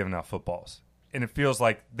still be giving out footballs. And it feels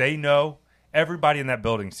like they know. Everybody in that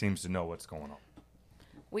building seems to know what's going on.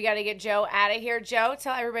 We got to get Joe out of here. Joe,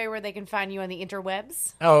 tell everybody where they can find you on the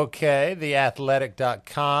interwebs. Okay,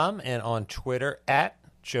 theathletic.com and on Twitter at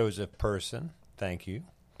Joseph Person. Thank you.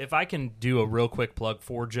 if I can do a real quick plug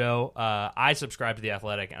for Joe, I subscribe to The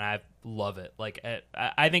Athletic, and I love it. Like,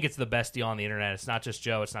 I think it's the best deal on the internet. It's not just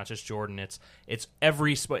Joe. It's not just Jordan. It's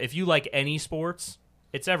every sport. If you like any sports,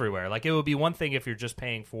 it's everywhere. Like, it would be one thing if you're just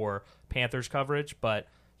paying for Panthers coverage, but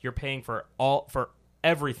you're paying for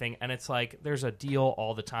everything, and it's like there's a deal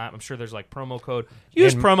all the time. I'm sure there's like promo code.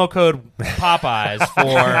 Use promo code Popeyes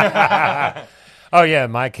for. Oh yeah,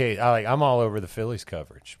 in my case, I'm all over the Phillies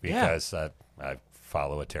coverage because I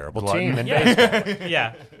follow a terrible team in baseball.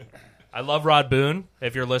 Yeah. I love Rod Boone.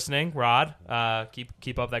 If you're listening, Rod,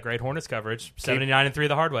 keep up that great Hornets coverage. 79-3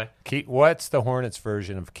 the hard way. What's the Hornets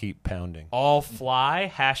version of keep pounding? All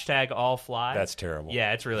fly. # all fly. That's terrible.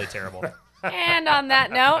 Yeah, it's really terrible. And on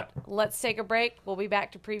that note, let's take a break. We'll be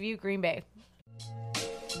back to preview Green Bay.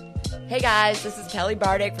 Hey guys, this is Kelly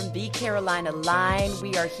Bardick from the Carolina Line.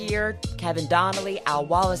 We are here, Kevin Donnelly, Al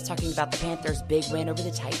Wallace, talking about the Panthers' big win over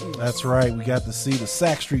the Titans. That's right. We got to see the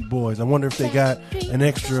Sack Street Boys. I wonder if they got an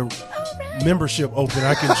extra membership open.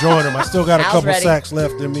 I can join them. I still got a Al's couple ready. sacks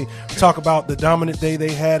left in me. Talk about the dominant day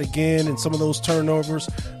they had again and some of those turnovers.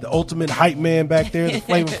 The ultimate hype man back there, the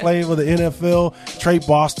Flavor Flav of the NFL, Trey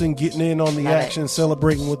Boston getting in on the Love action,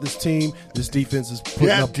 celebrating with his team. This defense is putting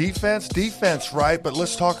up. Defense, right? But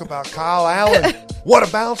let's talk about Kyle Allen. What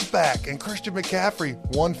a bounce back. And Christian McCaffrey,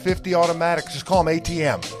 150 automatic. Just call him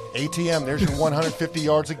ATM. ATM, there's your 150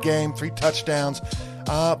 yards a game, 3 touchdowns.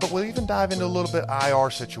 But we'll even dive into a little bit IR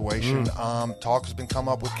situation. Talk has been come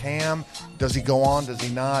up with Cam. Does he go on? Does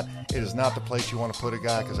he not? It is not the place you want to put a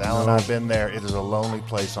guy because Alan and I have been there. It is a lonely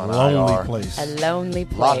place on IR. Place. A lonely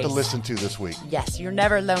place. A lot to listen to this week. Yes, you're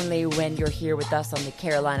never lonely when you're here with us on the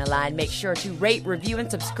Carolina Line. Make sure to rate, review, and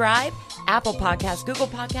subscribe. Apple Podcasts, Google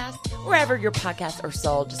Podcasts, wherever your podcasts are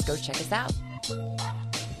sold. Just go check us out.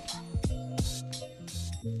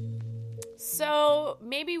 So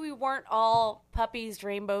maybe we weren't all puppies,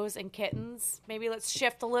 rainbows, and kittens. Maybe let's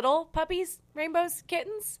shift a little. Puppies, rainbows,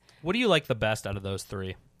 kittens. What do you like the best out of those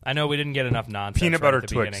three? I know we didn't get enough nonsense. Peanut right butter at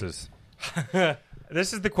the beginning. Twixes.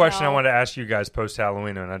 This is the question I No. wanted to ask you guys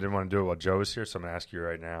post-Halloween, and I didn't want to do it while Joe was here, so I'm going to ask you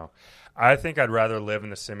right now. I think I'd rather live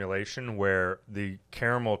in the simulation where the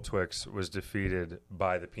caramel Twix was defeated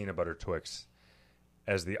by the peanut butter Twix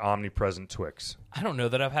as the omnipresent Twix. I don't know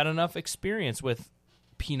that I've had enough experience with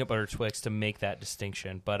peanut butter Twix to make that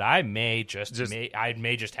distinction, but I may just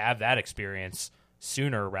have that experience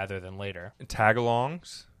sooner rather than later.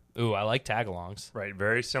 Tagalongs. Ooh, I like tagalongs. Right,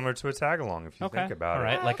 very similar to a tagalong if you think about all it.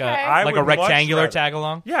 right, like Okay. I a would much rectangular rather-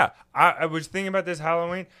 tagalong. Yeah, I was thinking about this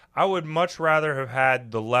Halloween. I would much rather have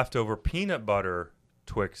had the leftover peanut butter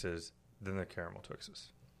Twixes than the caramel Twixes.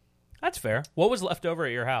 That's fair. What was left over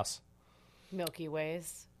at your house? Milky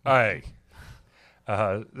Ways. There's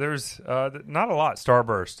not a lot.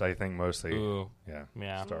 Starburst, I think, mostly. Ooh, Yeah,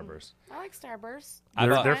 yeah. Starburst. I like Starburst.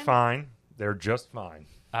 They're fine. They're just fine.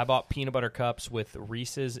 I bought peanut butter cups with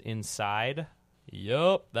Reese's inside.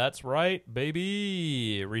 Yup, that's right,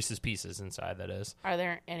 baby. Reese's Pieces inside, that is. Are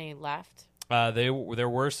there any left? There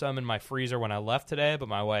were some in my freezer when I left today, but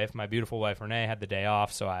my beautiful wife Renee, had the day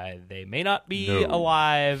off, so they may not be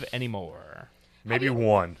alive anymore. Maybe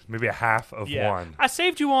one. Maybe a half of one. I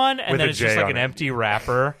saved you one, and With then a it's just J like on an it. empty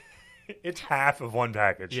wrapper. It's half of one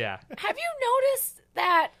package. Yeah. Have you noticed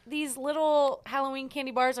that these little Halloween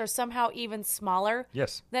candy bars are somehow even smaller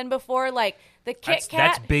Yes. than before? Like the Kit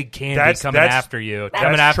Kat. That's big candy That's- coming that's- after you. That's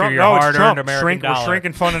Coming after Trump. your No, it's hard-earned Trump. American dollar. We're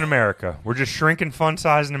shrinking fun in America. We're just shrinking fun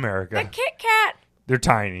size in America. The Kit Kat. They're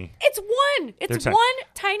tiny. It's one. It's They're one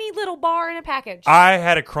tiny little bar in a package. I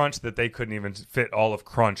had a crunch that they couldn't even fit all of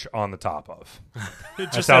Crunch on the top of.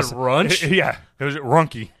 It just That's said how- Runch. Yeah. It was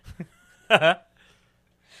Runky.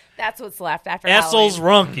 That's what's left after Essel's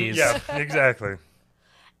Halloween. Runkies. Yeah, exactly.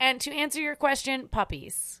 And to answer your question,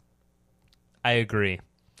 puppies. I agree.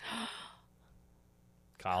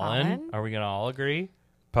 Colin, Colin? are we going to all agree?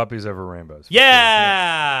 Puppies over rainbows.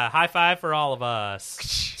 Yeah! High five for all of us.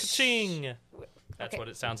 Ching. That's Okay. what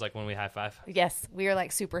it sounds like when we high five. Yes, we are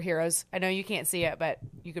like superheroes. I know you can't see it, but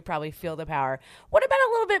you could probably feel the power. What about a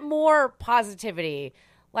little bit more positivity?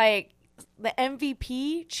 Like the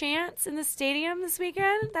MVP chants in the stadium this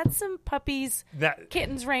weekend? That's some puppies,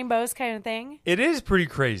 kittens, rainbows kind of thing. It is pretty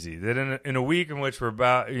crazy that in a week in which we're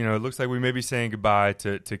about, it looks like we may be saying goodbye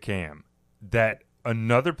to Cam, that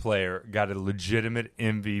another player got a legitimate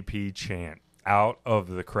MVP chant out of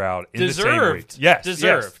the crowd in the same week. Yes,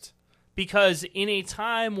 Deserved. yes. Because in a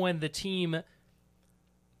time when the team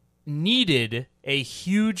needed a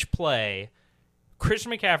huge play,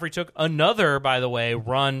 Christian McCaffrey took another, by the way,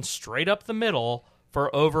 run straight up the middle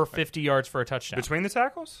for over 50 yards for a touchdown. Between the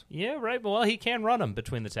tackles? Yeah, right. Well, he can run them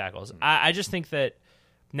between the tackles. I just think that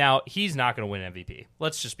Now, he's not going to win MVP.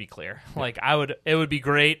 Let's just be clear. Like, it would be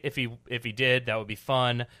great if he did. That would be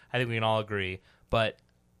fun. I think we can all agree. But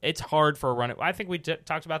it's hard for a running. I think we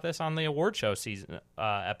talked about this on the award show season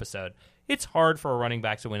episode. It's hard for a running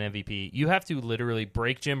back to win MVP. You have to literally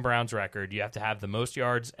break Jim Brown's record. You have to have the most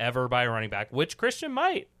yards ever by a running back, which Christian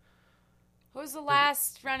might. Who was the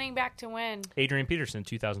last running back to win? Adrian Peterson,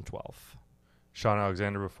 2012. Sean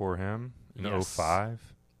Alexander before him in Yes.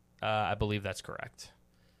 05. I believe that's correct.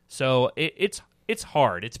 So it's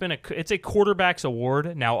hard. It's a quarterback's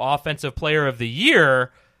award. Now, Offensive Player of the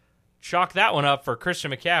Year, chalk that one up for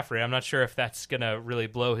Christian McCaffrey. I'm not sure if that's going to really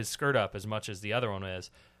blow his skirt up as much as the other one is.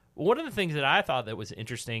 One of the things that I thought that was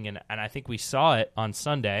interesting, and I think we saw it on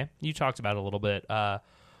Sunday, you talked about it a little bit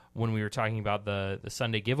when we were talking about the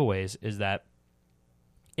Sunday giveaways, is that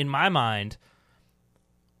in my mind,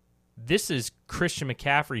 this is Christian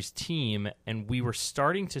McCaffrey's team, and we were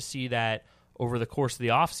starting to see that over the course of the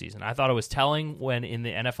offseason. I thought it was telling when in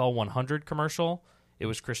the NFL 100 commercial, it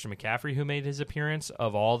was Christian McCaffrey who made his appearance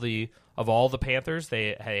of all the Panthers.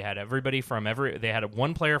 They had they had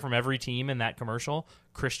one player from every team in that commercial.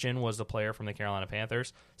 Christian was the player from the Carolina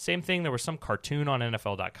Panthers. Same thing, there was some cartoon on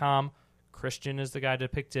NFL.com. Christian is the guy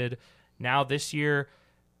depicted. Now this year,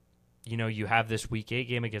 you have this Week 8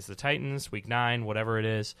 game against the Titans, Week 9, whatever it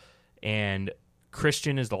is, and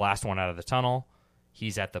Christian is the last one out of the tunnel.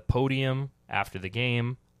 He's at the podium after the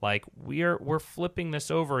game. Like, we're flipping this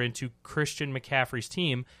over into Christian McCaffrey's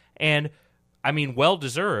team, and I mean, well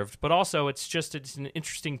deserved, but also it's an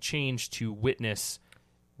interesting change to witness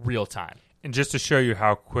real time. And just to show you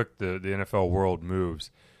how quick the NFL world moves,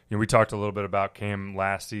 we talked a little bit about Cam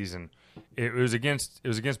last season. It was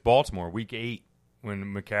against Baltimore, Week 8, when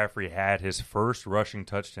McCaffrey had his first rushing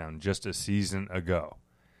touchdown just a season ago,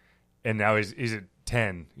 and now he's at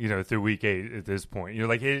 10, through Week 8 at this point.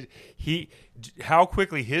 Like how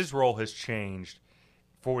quickly his role has changed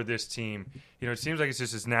for this team. It seems like it's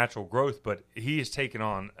just his natural growth, but he has taken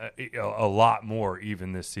on a lot more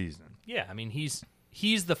even this season. Yeah, I mean, he's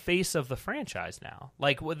the face of the franchise now.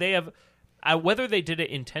 Like, they have, whether they did it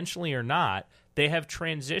intentionally or not, they have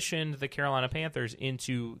transitioned the Carolina Panthers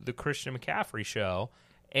into the Christian McCaffrey show.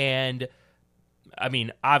 And, I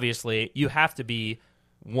mean, obviously, you have to be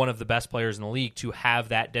one of the best players in the league to have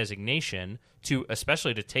that designation,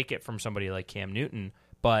 especially to take it from somebody like Cam Newton.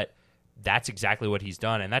 But that's exactly what he's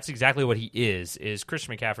done, and that's exactly what he is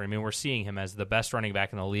Christian McCaffrey. I mean, we're seeing him as the best running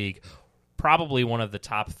back in the league, probably one of the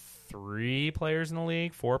top 3 players in the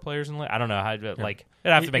league, 4 players in the league. I don't know how. Like,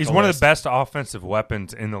 I'd have to make. He's one of the best offensive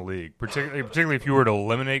weapons in the league, particularly if you were to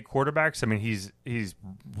eliminate quarterbacks. I mean, he's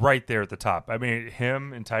right there at the top. I mean,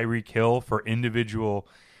 him and Tyreek Hill for individual,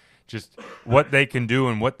 just what they can do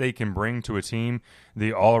and what they can bring to a team.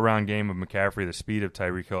 The all-around game of McCaffrey, the speed of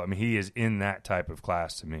Tyreek Hill. I mean, he is in that type of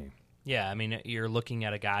class to me. Yeah, I mean, you're looking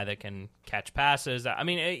at a guy that can catch passes. I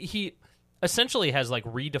mean, he essentially has, like,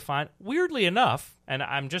 redefined, weirdly enough, and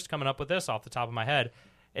I'm just coming up with this off the top of my head,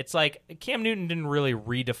 it's like Cam Newton didn't really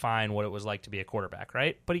redefine what it was like to be a quarterback,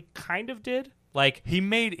 right? But he kind of did. Like,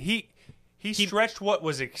 he stretched what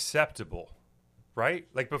was acceptable, right?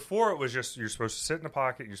 Like, before it was just you're supposed to sit in the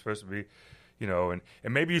pocket, you're supposed to be, and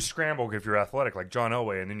maybe you scramble if you're athletic, like John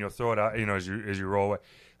Elway, and then you'll throw it out, as you roll away.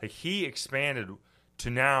 Like, he expanded to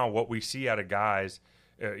now what we see out of guys.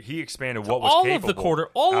 He expanded what was capable.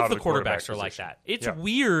 All of the quarterbacks are like that. It's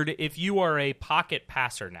weird if you are a pocket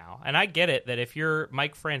passer now, and I get it that if you're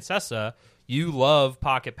Mike Francesa, you love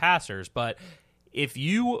pocket passers. But if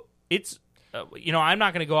you, I'm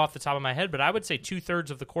not going to go off the top of my head, but I would say 2/3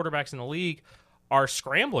 of the quarterbacks in the league are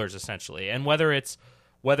scramblers essentially. And whether it's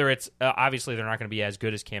obviously they're not going to be as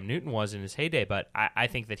good as Cam Newton was in his heyday, but I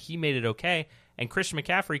think that he made it okay. And Christian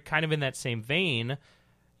McCaffrey, kind of in that same vein,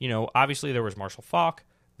 obviously there was Marshall Faulk.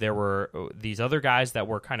 There were these other guys that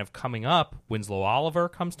were kind of coming up. Winslow Oliver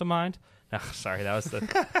comes to mind. No, sorry, that was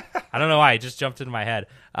I don't know why, it just jumped into my head.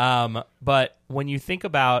 But when you think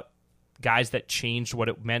about guys that changed what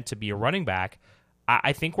it meant to be a running back,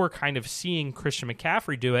 I think we're kind of seeing Christian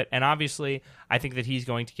McCaffrey do it. And obviously, I think that he's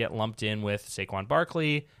going to get lumped in with Saquon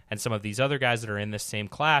Barkley and some of these other guys that are in this same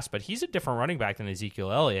class. But he's a different running back than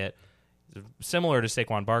Ezekiel Elliott, similar to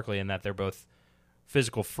Saquon Barkley in that they're both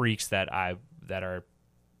physical freaks that are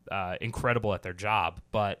incredible at their job.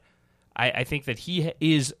 But I think that he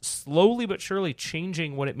is slowly but surely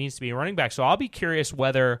changing what it means to be a running back. So I'll be curious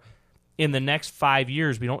whether in the next 5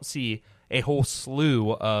 years we don't see a whole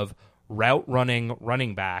slew of route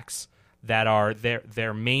running backs that are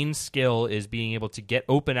their main skill is being able to get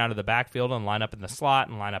open out of the backfield and line up in the slot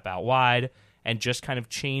and line up out wide and just kind of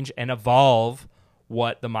change and evolve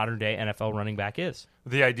what the modern day NFL running back is.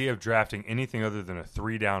 The idea of drafting anything other than a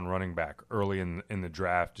 3-down running back early in the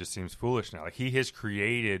draft just seems foolish now. Like, he has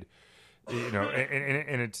created,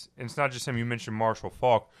 and it's not just him. You mentioned Marshall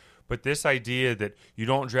Faulk, but this idea that you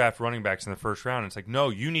don't draft running backs in the first round, it's like, no,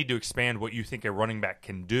 you need to expand what you think a running back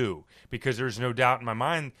can do, because there's no doubt in my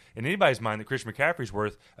mind, in anybody's mind, that Christian McCaffrey's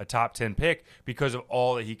worth a top 10 pick because of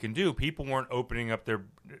all that he can do. People weren't opening up their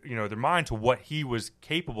mind to what he was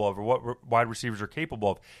capable of, or what wide receivers are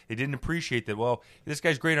capable of. They didn't appreciate that, well, this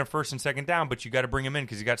guy's great on first and second down, but you got to bring him in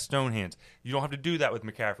because he got stone hands. You don't have to do that with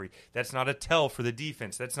McCaffrey. That's not a tell for the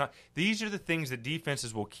defense. These are the things that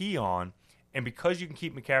defenses will key on. And because you can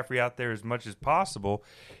keep McCaffrey out there as much as possible,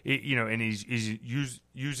 and he's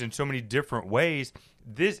used in so many different ways,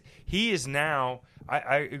 he is now,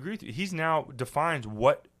 I agree with you, he's now defines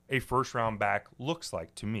what a first-round back looks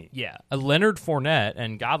like to me. Yeah, Leonard Fournette,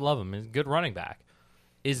 and God love him, is a good running back,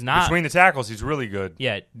 is not... Between the tackles, he's really good.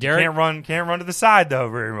 Yeah, can't run to the side, though,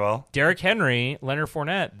 very well. Derrick Henry, Leonard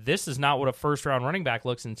Fournette, this is not what a first-round running back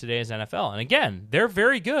looks in today's NFL. And again, they're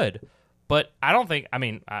very good. But I don't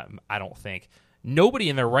think nobody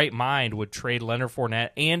in their right mind would trade Leonard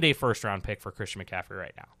Fournette and a first-round pick for Christian McCaffrey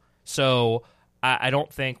right now. So I don't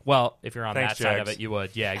think, well, if you're on that side of it, you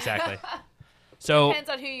would. Yeah, exactly. So depends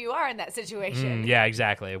on who you are in that situation. Yeah,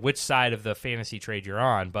 exactly. Which side of the fantasy trade you're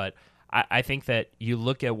on. But I think that you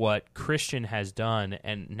look at what Christian has done,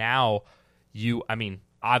 and now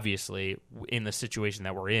obviously, in the situation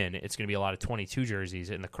that we're in, it's going to be a lot of 22 jerseys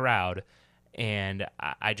in the crowd. And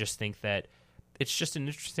I just think that it's just an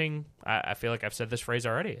interesting. I feel like I've said this phrase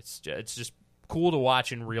already. It's just cool to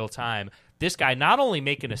watch in real time. This guy not only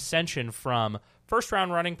make an ascension from first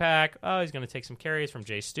round running back. Oh, he's going to take some carries from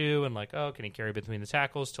Jay Stu, and can he carry between the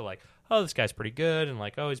tackles? To this guy's pretty good, and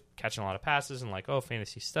he's catching a lot of passes, and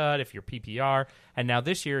fantasy stud if you're PPR. And now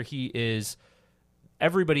this year he is.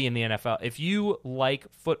 Everybody in the NFL, if you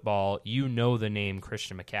like football, you know the name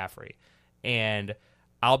Christian McCaffrey, and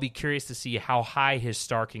I'll be curious to see how high his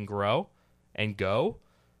star can grow and go,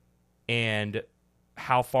 and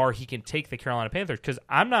how far he can take the Carolina Panthers. Because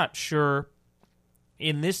I'm not sure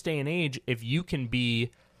in this day and age if you can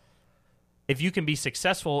be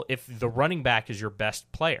successful if the running back is your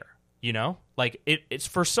best player. It's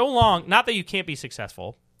for so long. Not that you can't be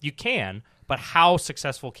successful, you can, but how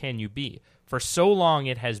successful can you be? For so long,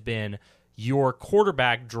 it has been your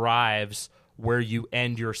quarterback drives where you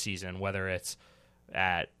end your season, whether it's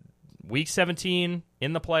at week 17,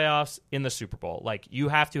 in the playoffs, in the Super Bowl. You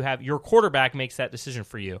have to have your quarterback makes that decision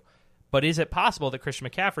for you. But is it possible that Christian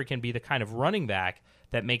McCaffrey can be the kind of running back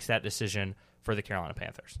that makes that decision for the Carolina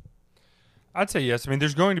Panthers? I'd say yes.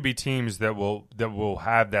 There's going to be teams that will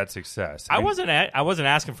have that success. I wasn't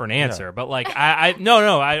asking for an answer, but I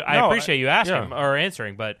appreciate you asking or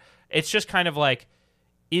answering, but it's just kind of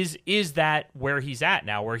is that where he's at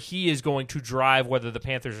now, where he is going to drive whether the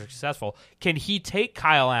Panthers are successful? Can he take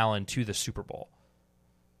Kyle Allen to the Super Bowl?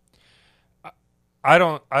 I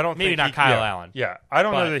don't. Maybe think not Kyle Allen. Yeah, I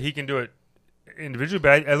don't know that he can do it individually.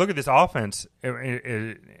 But I look at this offense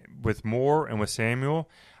with Moore and with Samuel.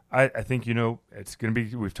 I think it's going to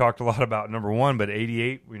be. We've talked a lot about number one, but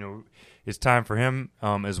 88. It's time for him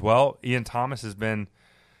as well. Ian Thomas has been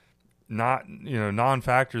not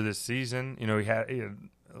non-factor this season. He had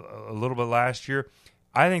a little bit last year.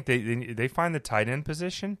 I think they find the tight end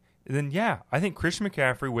position. And then I think Christian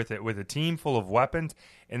McCaffrey with a team full of weapons,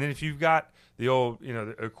 and then if you've got the old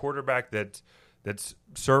a quarterback that's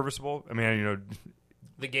serviceable.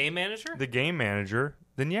 The game manager.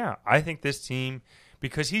 Then I think this team,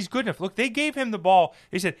 because he's good enough. Look, they gave him the ball.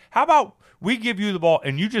 They said, "How about we give you the ball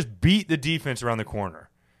and you just beat the defense around the corner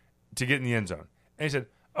to get in the end zone?" And he said,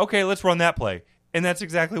 "Okay, let's run that play." And that's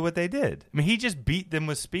exactly what they did. He just beat them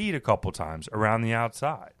with speed a couple times around the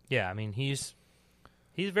outside. Yeah, he's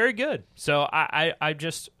very good. So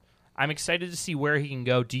I'm excited to see where he can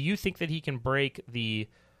go. Do you think that he can break the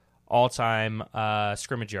all-time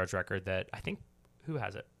scrimmage yards record that I think who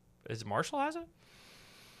has it? Is it Marshall has it?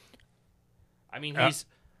 He's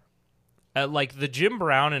the Jim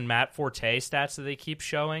Brown and Matt Forte stats that they keep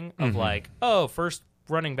showing of first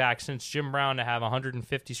running back since Jim Brown to have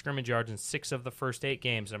 150 scrimmage yards in 6 of the first 8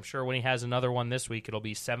 games. I'm sure when he has another one this week, it'll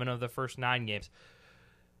be 7 of the first 9 games.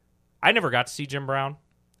 I never got to see Jim Brown,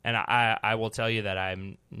 and I will tell you that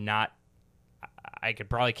I'm not I could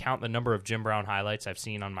probably count the number of Jim Brown highlights I've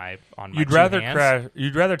seen on my You'd two rather hands.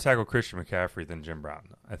 You'd rather tackle Christian McCaffrey than Jim Brown.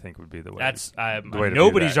 I think would be the way. That's the way to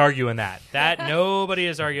nobody's do that. arguing that. Nobody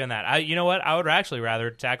is arguing that. You know what? I would actually rather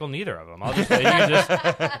tackle neither of them. I'll just you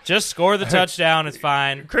can just score the touchdown. It's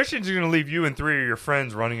fine. Christian's going to leave you and 3 of your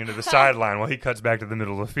friends running into the sideline while he cuts back to the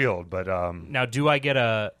middle of the field. But Now, do I get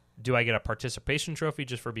a participation trophy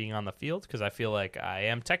just for being on the field? Because I feel like I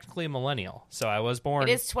am technically a millennial, so I was born.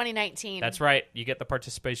 It is 2019. That's right. You get the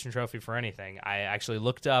participation trophy for anything. I actually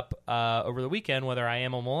looked up over the weekend whether I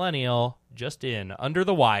am a millennial just under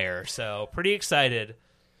the wire. So pretty excited.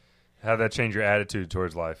 how'd that change your attitude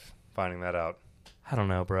towards life? Finding that out. I don't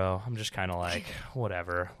know, bro. I'm just kind of like,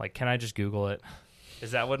 whatever. Like, can I just Google it?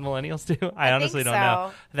 Is that what millennials do? I honestly don't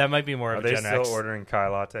know. That might be more Are of a they Gen still X. ordering Kai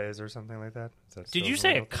lattes or something like that? Did still you say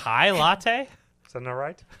a millennial? Kai latte? Is that not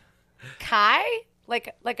right? Kai?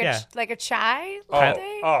 Like Yeah. a chai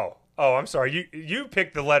latte? Oh, I'm sorry. You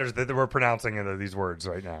picked the letters that we're pronouncing into these words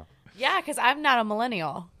right now. Yeah, because I'm not a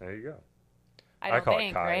millennial. There you go. I don't call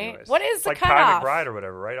think, it Kai right? anyways. What is It's the like cutoff? Kai McBride or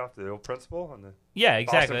whatever, right off the old principal on the. Yeah,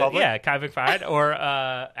 exactly. Public? Yeah, Kai McBride or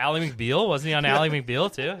Ally McBeal. Wasn't he on Ally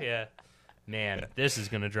McBeal too? Yeah. Man, this is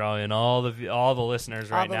going to draw in all the listeners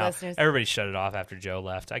right the now. listeners. Everybody shut it off after Joe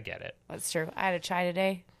left. I get it. That's true. I had a chai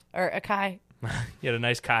today. Or a Kai. You had a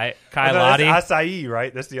nice Kai Oh, no, latte. that's acai,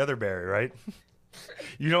 right? That's the other berry, right?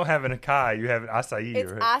 You don't have an acai. You have an acai.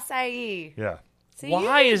 It's right? acai. Yeah. See, you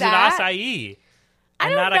Why knew is that. it acai? I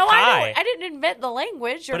and don't not know. a Kai? I didn't invent the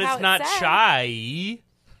language or But how it's not said. chai.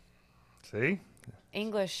 See?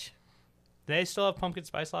 English. Do they still have pumpkin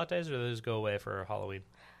spice lattes, or do those go away for Halloween?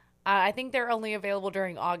 I think they're only available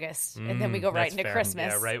during August, and then we go right That's into fair.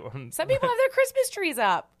 Christmas. Yeah, right. Some people have their Christmas trees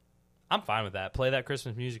up. I'm fine with that. Play that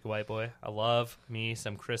Christmas music, white boy. I love me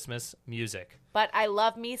some Christmas music. But I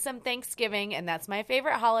love me some Thanksgiving, and that's my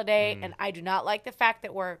favorite holiday, and I do not like the fact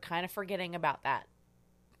that we're kind of forgetting about that.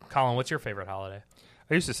 Colin, what's your favorite holiday?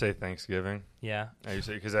 I used to say Thanksgiving. Yeah. I used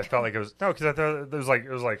to because I felt like it was because I thought it was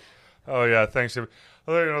like oh yeah Thanksgiving.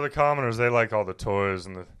 Oh, the commoners they like all the toys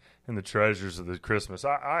and the treasures of the Christmas.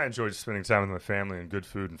 I enjoyed spending time with my family and good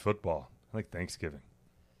food and football. I like Thanksgiving.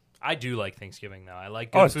 I do like Thanksgiving, though. I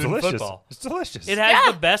like good It's food delicious. and football. It's delicious. It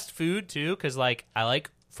has the best food, too, because, I like,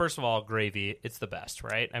 first of all, gravy. It's the best,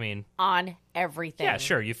 right? I mean, On everything. yeah,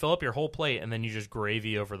 sure. You fill up your whole plate, and then you just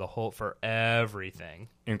gravy over the whole for everything.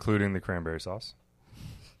 including the cranberry sauce.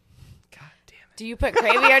 God damn it. Do you put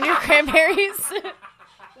gravy on your cranberries?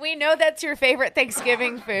 We know that's your favorite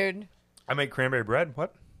Thanksgiving food. I make cranberry bread.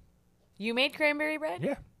 What? You made cranberry bread?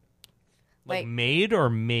 Yeah. Like made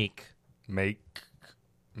or make? Made.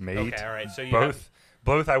 Okay, all right. So you both.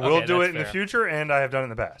 Both. I will Okay, do that's it in the fair. future, and I have done it in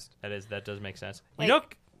the past. That does make sense. Like- You know,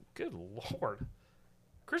 good Lord.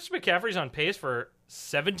 Christian McCaffrey's on pace for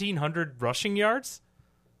 1,700 rushing yards.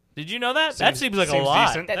 Did you know that? That seems like a seems lot.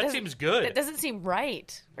 decent. That doesn't- seems good. That doesn't seem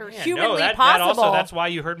right or Yeah, humanly no, that possible. also, that's why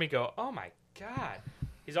you heard me go, oh my God.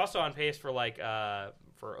 He's also on pace for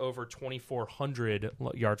for over 2,400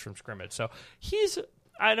 yards from scrimmage. So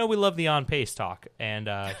I know we love the on pace talk, and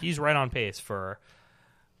he's right on pace for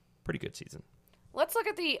a pretty good season. Let's look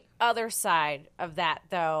at the other side of that,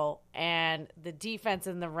 though, and the defense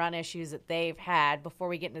and the run issues that they've had before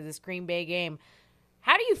we get into this Green Bay game.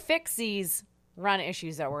 How do you fix these run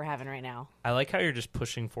issues that we're having right now? I like how you're just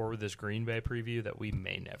pushing forward this Green Bay preview that we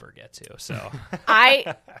may never get to. So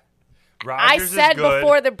I Rodgers is said good.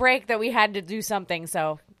 before the break that we had to do something,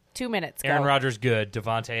 so 2 minutes. Aaron go. Rodgers good.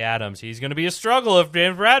 Devontae Adams, he's going to be a struggle if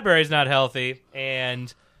Dan Bradbury's not healthy.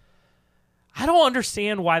 And I don't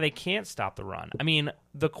understand why they can't stop the run. I mean,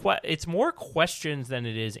 it's more questions than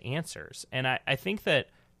it is answers. And I think that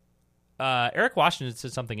Eric Washington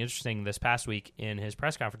said something interesting this past week in his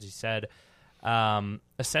press conference. He said,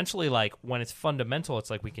 essentially, like, when it's fundamental,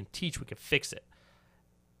 it's like we can teach, we can fix it.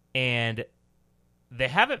 And they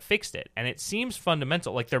haven't fixed it. And it seems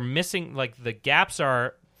fundamental. Like, they're missing, like, the gaps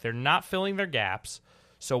are, they're not filling their gaps.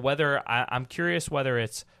 So I'm curious whether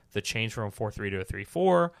it's the change from a 4-3 to a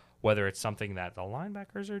 3-4, whether it's something that the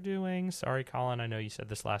linebackers are doing. Sorry, Colin, I know you said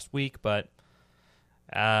this last week, but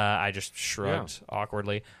I just shrugged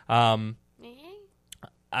awkwardly.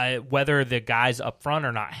 Whether the guys up front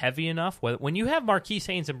are not heavy enough. When you have Marquise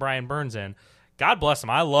Haynes and Brian Burns in, God bless them.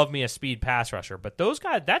 I love me a speed pass rusher. But those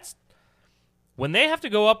guys, when they have to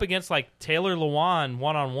go up against like Taylor Lewan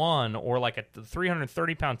one-on-one or like a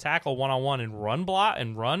 330-pound tackle one-on-one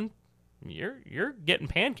and run, you're getting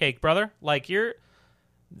pancaked, brother. Like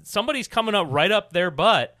somebody's coming up right up their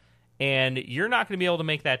butt, and you're not going to be able to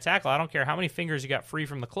make that tackle. I don't care how many fingers you got free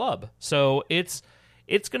from the club. So it's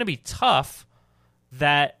going to be tough.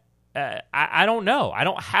 That I don't know. I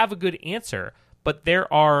don't have a good answer. But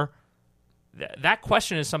that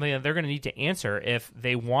question is something that they're going to need to answer if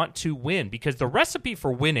they want to win, because the recipe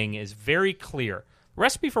for winning is very clear. The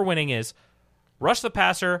recipe for winning is rush the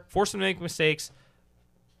passer, force them to make mistakes,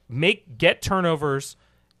 get turnovers.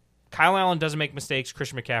 Kyle Allen doesn't make mistakes.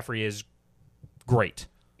 Christian McCaffrey is great.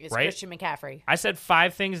 It's right? Christian McCaffrey. I said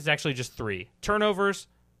 5 things. It's actually just 3. Turnovers,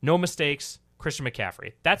 no mistakes, Christian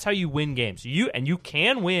McCaffrey. That's how you win games. You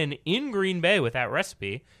can win in Green Bay with that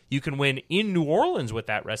recipe. You can win in New Orleans with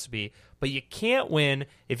that recipe, but you can't win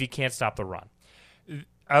if you can't stop the run.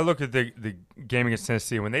 I look at the game against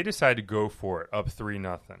Tennessee when they decided to go for it up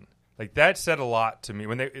 3-0. Like that said a lot to me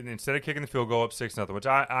when they instead of kicking the field goal up 6-0, which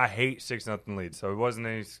I hate 6-0 leads, so it wasn't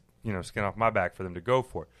any skin off my back for them to go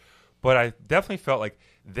for it. But I definitely felt like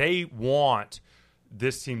they want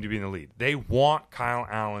this team to be in the lead. They want Kyle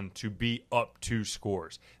Allen to be up 2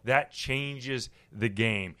 scores. That changes the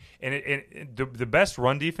game. And the best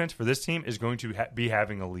run defense for this team is going to be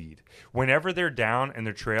having a lead. Whenever they're down and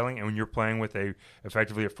they're trailing, and when you're playing with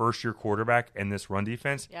effectively a first-year quarterback in this run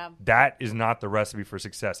defense, that is not the recipe for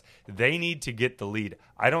success. They need to get the lead.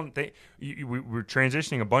 I don't think we're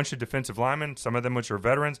transitioning a bunch of defensive linemen, some of them which are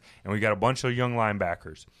veterans, and we got a bunch of young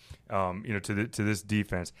linebackers, to this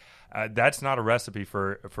defense. That's not a recipe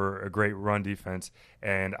for a great run defense,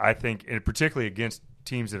 and I think, particularly against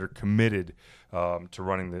teams that are committed to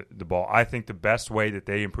running the ball, I think the best way that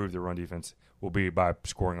they improve their run defense will be by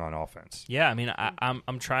scoring on offense. Yeah, I mean,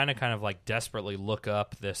 I'm trying to kind of like desperately look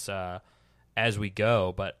up this as we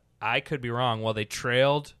go, but I could be wrong. Well, they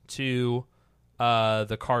trailed to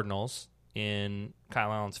the Cardinals in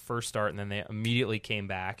Kyle Allen's first start, and then they immediately came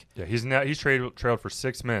back. Yeah, he's trailed for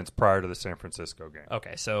 6 minutes prior to the San Francisco game.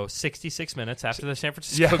 Okay, so 66 minutes after the San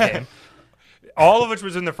Francisco game. All of which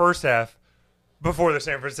was in the first half before the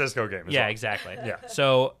San Francisco game. Yeah, well. Exactly.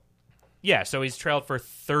 Yeah. So he's trailed for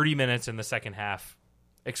 30 minutes in the second half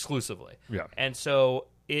exclusively. Yeah. And so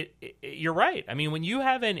you're right. I mean, when you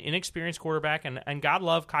have an inexperienced quarterback, and God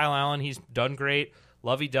love Kyle Allen, he's done great,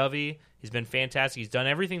 lovey-dovey, he's been fantastic. He's done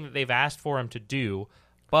everything that they've asked for him to do,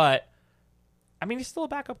 but I mean, he's still a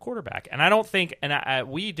backup quarterback. And I don't think, and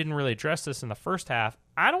we didn't really address this in the first half,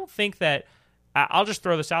 I don't think that, I'll just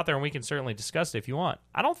throw this out there and we can certainly discuss it if you want.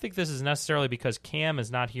 I don't think this is necessarily because Cam is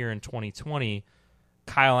not here in 2020.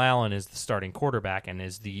 Kyle Allen is the starting quarterback and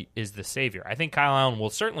is the savior. I think Kyle Allen will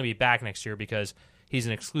certainly be back next year because he's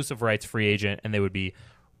an exclusive rights free agent, and they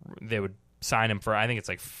would sign him for, I think it's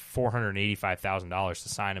like $485,000 to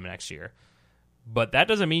sign him next year. But that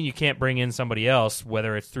doesn't mean you can't bring in somebody else,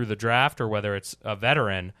 whether it's through the draft or whether it's a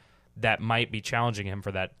veteran that might be challenging him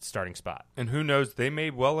for that starting spot. And who knows, they may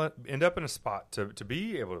well end up in a spot to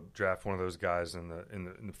be able to draft one of those guys in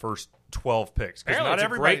the first 12 picks. Apparently, it's a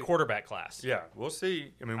great quarterback class. Yeah, we'll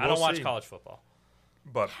see. I mean, I don't watch college football.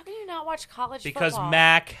 But how can you not watch college because football?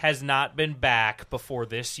 Mac has not been back before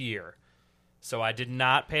this year. So I did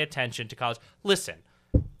not pay attention to college. Listen,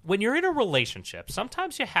 when you're in a relationship,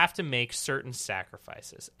 sometimes you have to make certain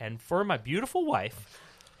sacrifices. And for my beautiful wife,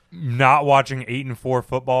 not watching 8-4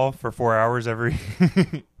 football for 4 hours every.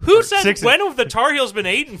 Who says when have the Tar Heels been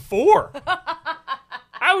 8-4?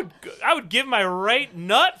 I would give my right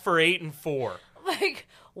nut for 8-4. Like,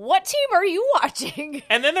 what team are you watching?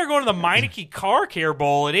 And then they're going to the Meineke Car Care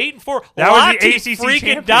Bowl at 8-4. That was the ACC freaking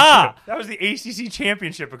championship. da. That was the ACC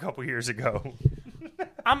championship a couple years ago.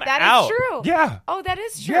 I'm That out. is true. Yeah. Oh, that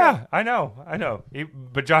is true. Yeah, I know.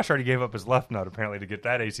 But Josh already gave up his left nut apparently to get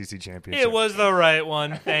that ACC championship. It was the right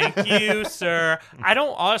one. Thank you, sir. I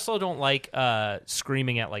also don't like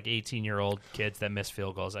screaming at like 18-year-old kids that miss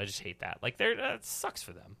field goals. I just hate that. Like, that sucks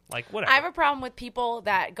for them. Like, whatever. I have a problem with people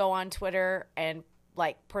that go on Twitter and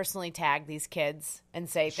like personally tag these kids and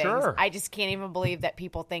say things. Sure. I just can't even believe that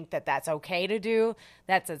people think that that's okay to do.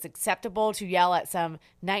 That's as acceptable to yell at some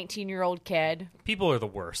 19-year-old kid. People are the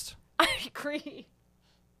worst. I agree.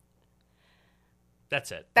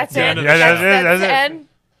 That's it. That's the it. end of the That's show. the end.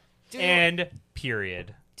 And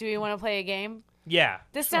period. Do we want to play a game? Yeah.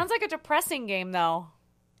 This sounds like a depressing game, though.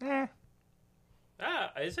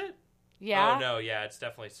 Is it? Yeah. Oh, no. Yeah, it's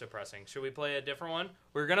definitely suppressing. Should we play a different one?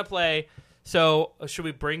 We're going to play... So, should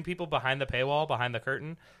we bring people behind the paywall, behind the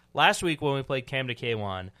curtain? Last week when we played Cam to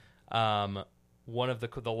K1, one of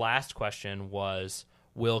the last question was,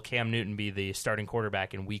 will Cam Newton be the starting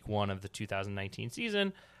quarterback in week 1 of the 2019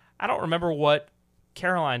 season? I don't remember what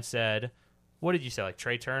Caroline said. What did you say? Like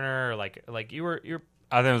Trey Turner? Or like you were...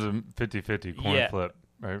 I think it was a 50-50 coin flip.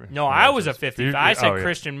 Right? No, I was a 50. I said yeah.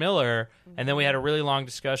 Christian Miller, and then we had a really long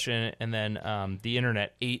discussion, and then the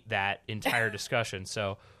internet ate that entire discussion.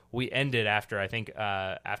 So we ended after, I think,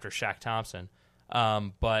 after Shaq Thompson.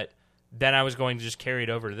 But then I was going to just carry it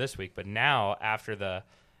over to this week. But now, after the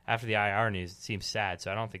IR news, it seems sad.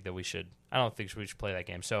 So I don't think we should play that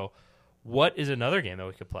game. So what is another game that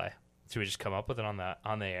we could play? Should we just come up with it on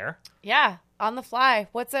the air? Yeah, on the fly.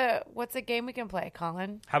 What's a game we can play,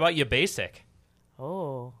 Colin? How about you basic?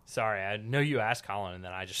 Oh. Sorry, I know you asked Colin, and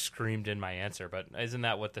then I just screamed in my answer. But isn't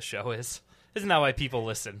that what the show is? Isn't that why people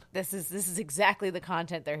listen? This is exactly the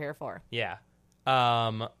content they're here for. Yeah.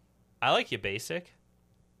 I like you basic.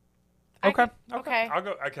 Okay. I'll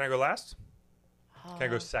go. Can I go last? Can I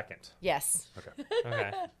go second? Yes. Okay.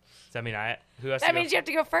 Okay. Does that mean who has to That go? means you have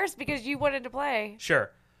to go first because you wanted to play.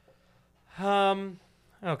 Sure.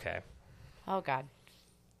 Okay. Oh, God.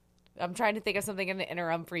 I'm trying to think of something in the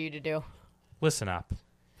interim for you to do. Listen up.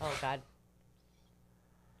 Oh, God.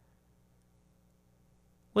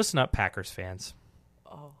 Listen up, Packers fans.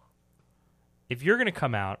 Oh. If you're going to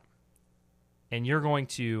come out and you're going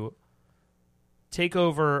to take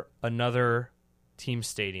over another team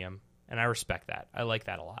stadium, and I respect that. I like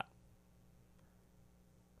that a lot.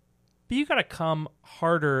 But you got to come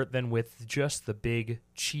harder than with just the big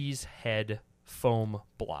cheese head foam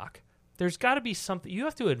block. There's got to be something. You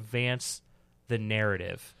have to advance the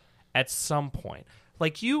narrative at some point.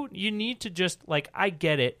 Like you need to just, like, I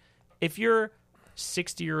get it. If you're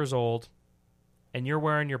 60 years old and you're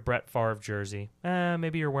wearing your Brett Favre jersey,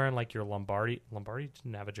 maybe you're wearing like your Lombardi. Lombardi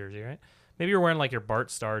didn't have a jersey, right? Maybe you're wearing like your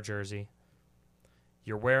Bart Starr jersey.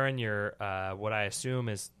 You're wearing your what I assume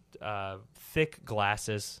is thick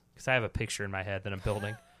glasses, because I have a picture in my head that I'm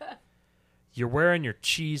building. You're wearing your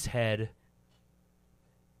cheese head,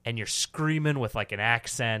 and you're screaming with like an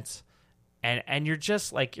accent, and you're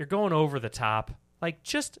just like, you're going over the top. Like,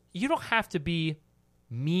 just, you don't have to be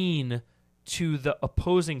mean to the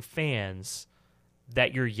opposing fans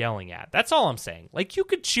that you're yelling at. That's all I'm saying. Like, you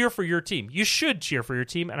could cheer for your team. You should cheer for your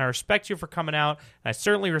team, and I respect you for coming out, and I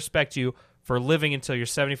certainly respect you for living until you're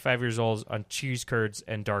 75 years old on cheese curds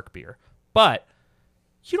and dark beer. But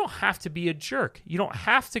you don't have to be a jerk. You don't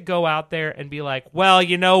have to go out there and be like, well,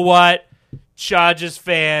 you know what, Chargers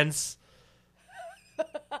fans,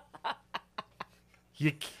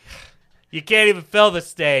 you can't even fill the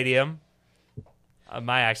stadium.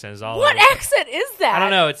 My accent is all What over. accent is that? I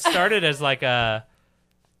don't know. It started as like a...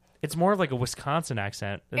 It's more of like a Wisconsin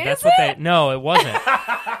accent. Is what it? they... No, it wasn't.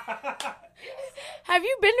 Have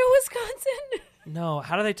you been to Wisconsin? No,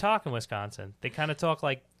 how do they talk in Wisconsin? They kind of talk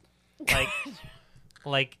like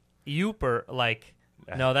Yoop or like...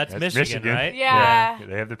 No, that's Michigan, right? Yeah.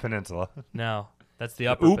 They have the peninsula. No, that's the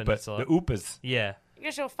Upper Peninsula. The Oopas. Yeah. I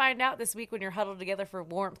guess you'll find out this week when you're huddled together for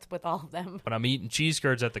warmth with all of them. But I'm eating cheese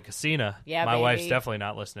curds at the casino. Yeah, My baby. wife's definitely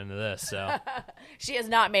not listening to this, so... She has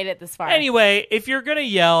not made it this far. Anyway, if you're going to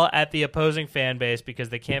yell at the opposing fan base because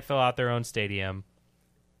they can't fill out their own stadium,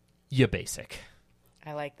 you basic.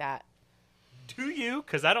 I like that. Do you?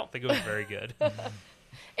 Because I don't think it was very good.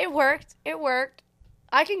 It worked.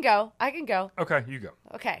 I can go. Okay, you go.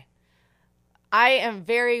 Okay. I am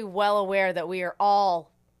very well aware that we are all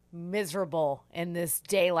miserable in this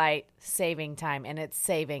daylight saving time, and it's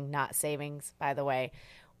saving, not savings, by the way.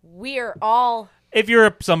 We are all... If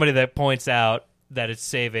you're somebody that points out that it's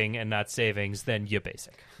saving and not savings, then you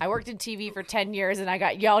basic. I worked in TV for 10 years, and I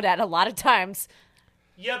got yelled at a lot of times.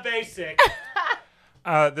 You basic.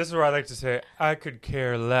 This is where I like to say, I could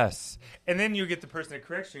care less. And then you get the person that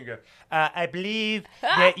corrects you and go, I believe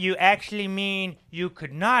that you actually mean you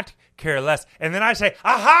could not care less. And then I say,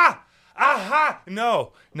 aha!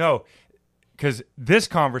 No. Because this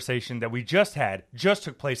conversation that we just had just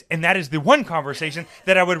took place, and that is the one conversation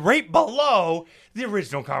that I would rate below the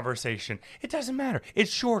original conversation. It doesn't matter.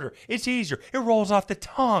 It's shorter. It's easier. It rolls off the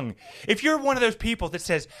tongue. If you're one of those people that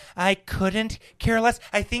says, I couldn't care less,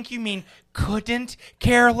 I think you mean couldn't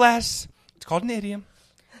care less. It's called an idiom.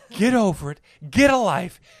 Get over it. Get a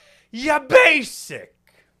life. You basic.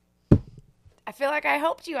 I feel like I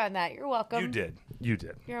helped you on that. You're welcome. You did.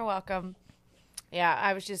 You're welcome. Yeah,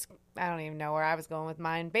 I don't even know where I was going with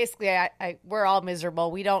mine. Basically, we're all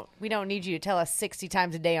miserable. We don't need you to tell us 60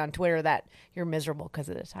 times a day on Twitter that you're miserable because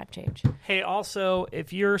of the time change. Hey, also,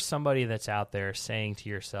 if you're somebody that's out there saying to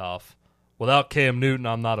yourself, without Cam Newton,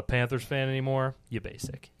 I'm not a Panthers fan anymore, you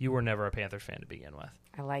basic. You were never a Panthers fan to begin with.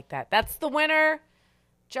 I like that. That's the winner.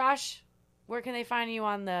 Josh, where can they find you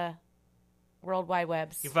on the World Wide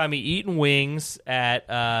Webs? You can find me eating wings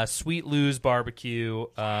at Sweet Lou's Barbecue,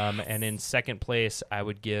 and in second place, I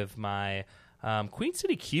would give my Queen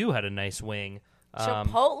City Q had a nice wing.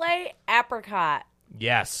 Chipotle apricot.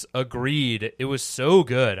 Yes, agreed. It was so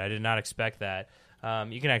good. I did not expect that.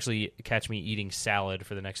 You can actually catch me eating salad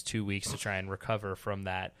for the next 2 weeks to try and recover from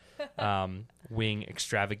that Wing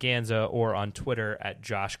Extravaganza, or on Twitter at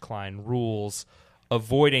Josh Klein Rules,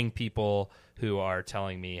 avoiding people who are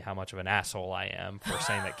telling me how much of an asshole I am for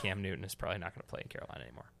saying that Cam Newton is probably not going to play in Carolina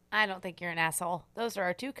anymore. I don't think you're an asshole. Those are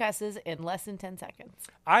our 2 cusses in less than 10 seconds.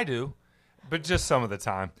 I do, but just some of the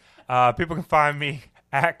time. People can find me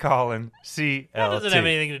at Colin CLT. That doesn't have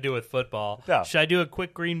anything to do with football. No. Should I do a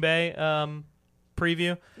quick Green Bay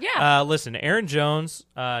preview? Yeah. Listen, Aaron Jones,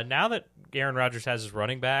 now that Aaron Rodgers has his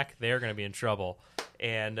running back, they're going to be in trouble.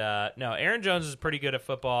 And, no, Aaron Jones is pretty good at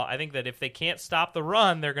football. I think that if they can't stop the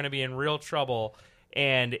run, they're going to be in real trouble.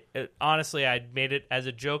 And, honestly, I made it as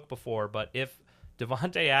a joke before, but if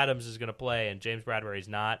Devontae Adams is going to play and James Bradbury's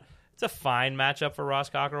not, it's a fine matchup for Ross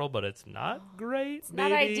Cockrell, but it's not great. It's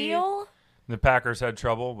not ideal. The Packers had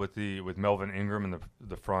trouble with Melvin Ingram in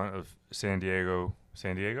the front of San Diego?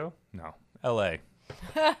 No, L.A.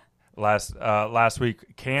 last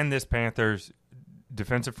week. Can this Panthers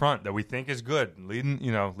defensive front that we think is good, leading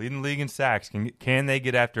the league in sacks, can they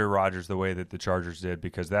get after Rodgers the way that the Chargers did?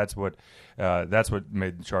 Because that's what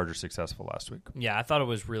made the Chargers successful last week. Yeah, I thought it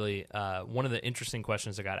was really one of the interesting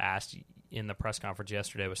questions that got asked in the press conference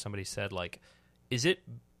yesterday was somebody said, like, is it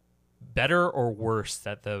better or worse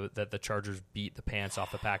that the Chargers beat the pants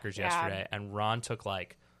off the Packers yesterday? And Ron took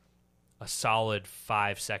like a solid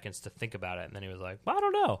 5 seconds to think about it, and then he was like, well, I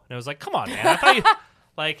don't know. And it was like, come on, man. I thought you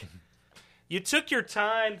like you took your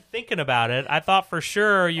time thinking about it. I thought for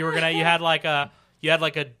sure you had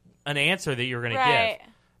an answer that you were gonna give.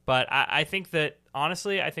 But I think that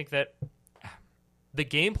honestly, the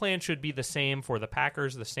game plan should be the same for the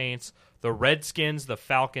Packers, the Saints, the Redskins, the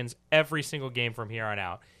Falcons, every single game from here on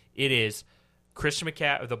out. It is Christian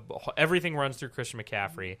McCaffrey. Everything runs through Christian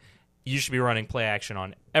McCaffrey. You should be running play action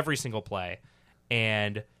on every single play,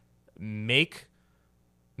 and make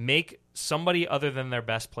somebody other than their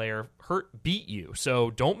best player beat you. So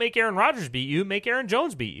don't make Aaron Rodgers beat you. Make Aaron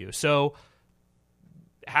Jones beat you. So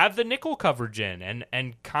have the nickel coverage in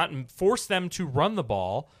and force them to run the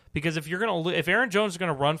ball. Because if Aaron Jones is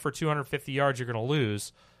going to run for 250 yards, you're going to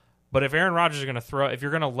lose. But if Aaron Rodgers is going to throw, if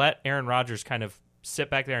you're going to let Aaron Rodgers kind of sit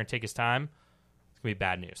back there and take his time, it's going to be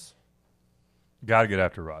bad news. Got to get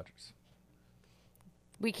after Rodgers.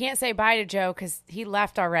 We can't say bye to Joe because he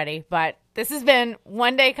left already, but this has been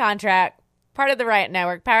One Day Contract, part of the Riot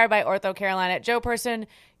Network, powered by Ortho Carolina. Joe Person,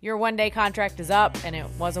 your one-day contract is up, and it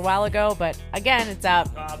was a while ago, but again, it's up.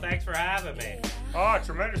 Oh, thanks for having me. Oh,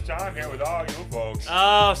 tremendous time here with all you folks.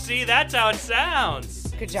 Oh, see, that's how it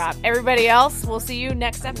sounds. Good job. Everybody else, we'll see you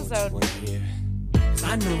next episode.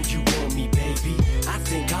 I know you want me, baby. I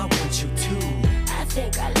think I want you too. I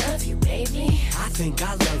think I love you, baby. I think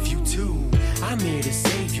I love you too. I'm here to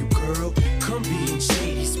save you, girl. Come be in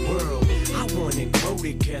Shady's world. I wanna grow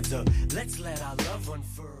together. Let's let our love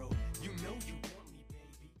unfurl. You know you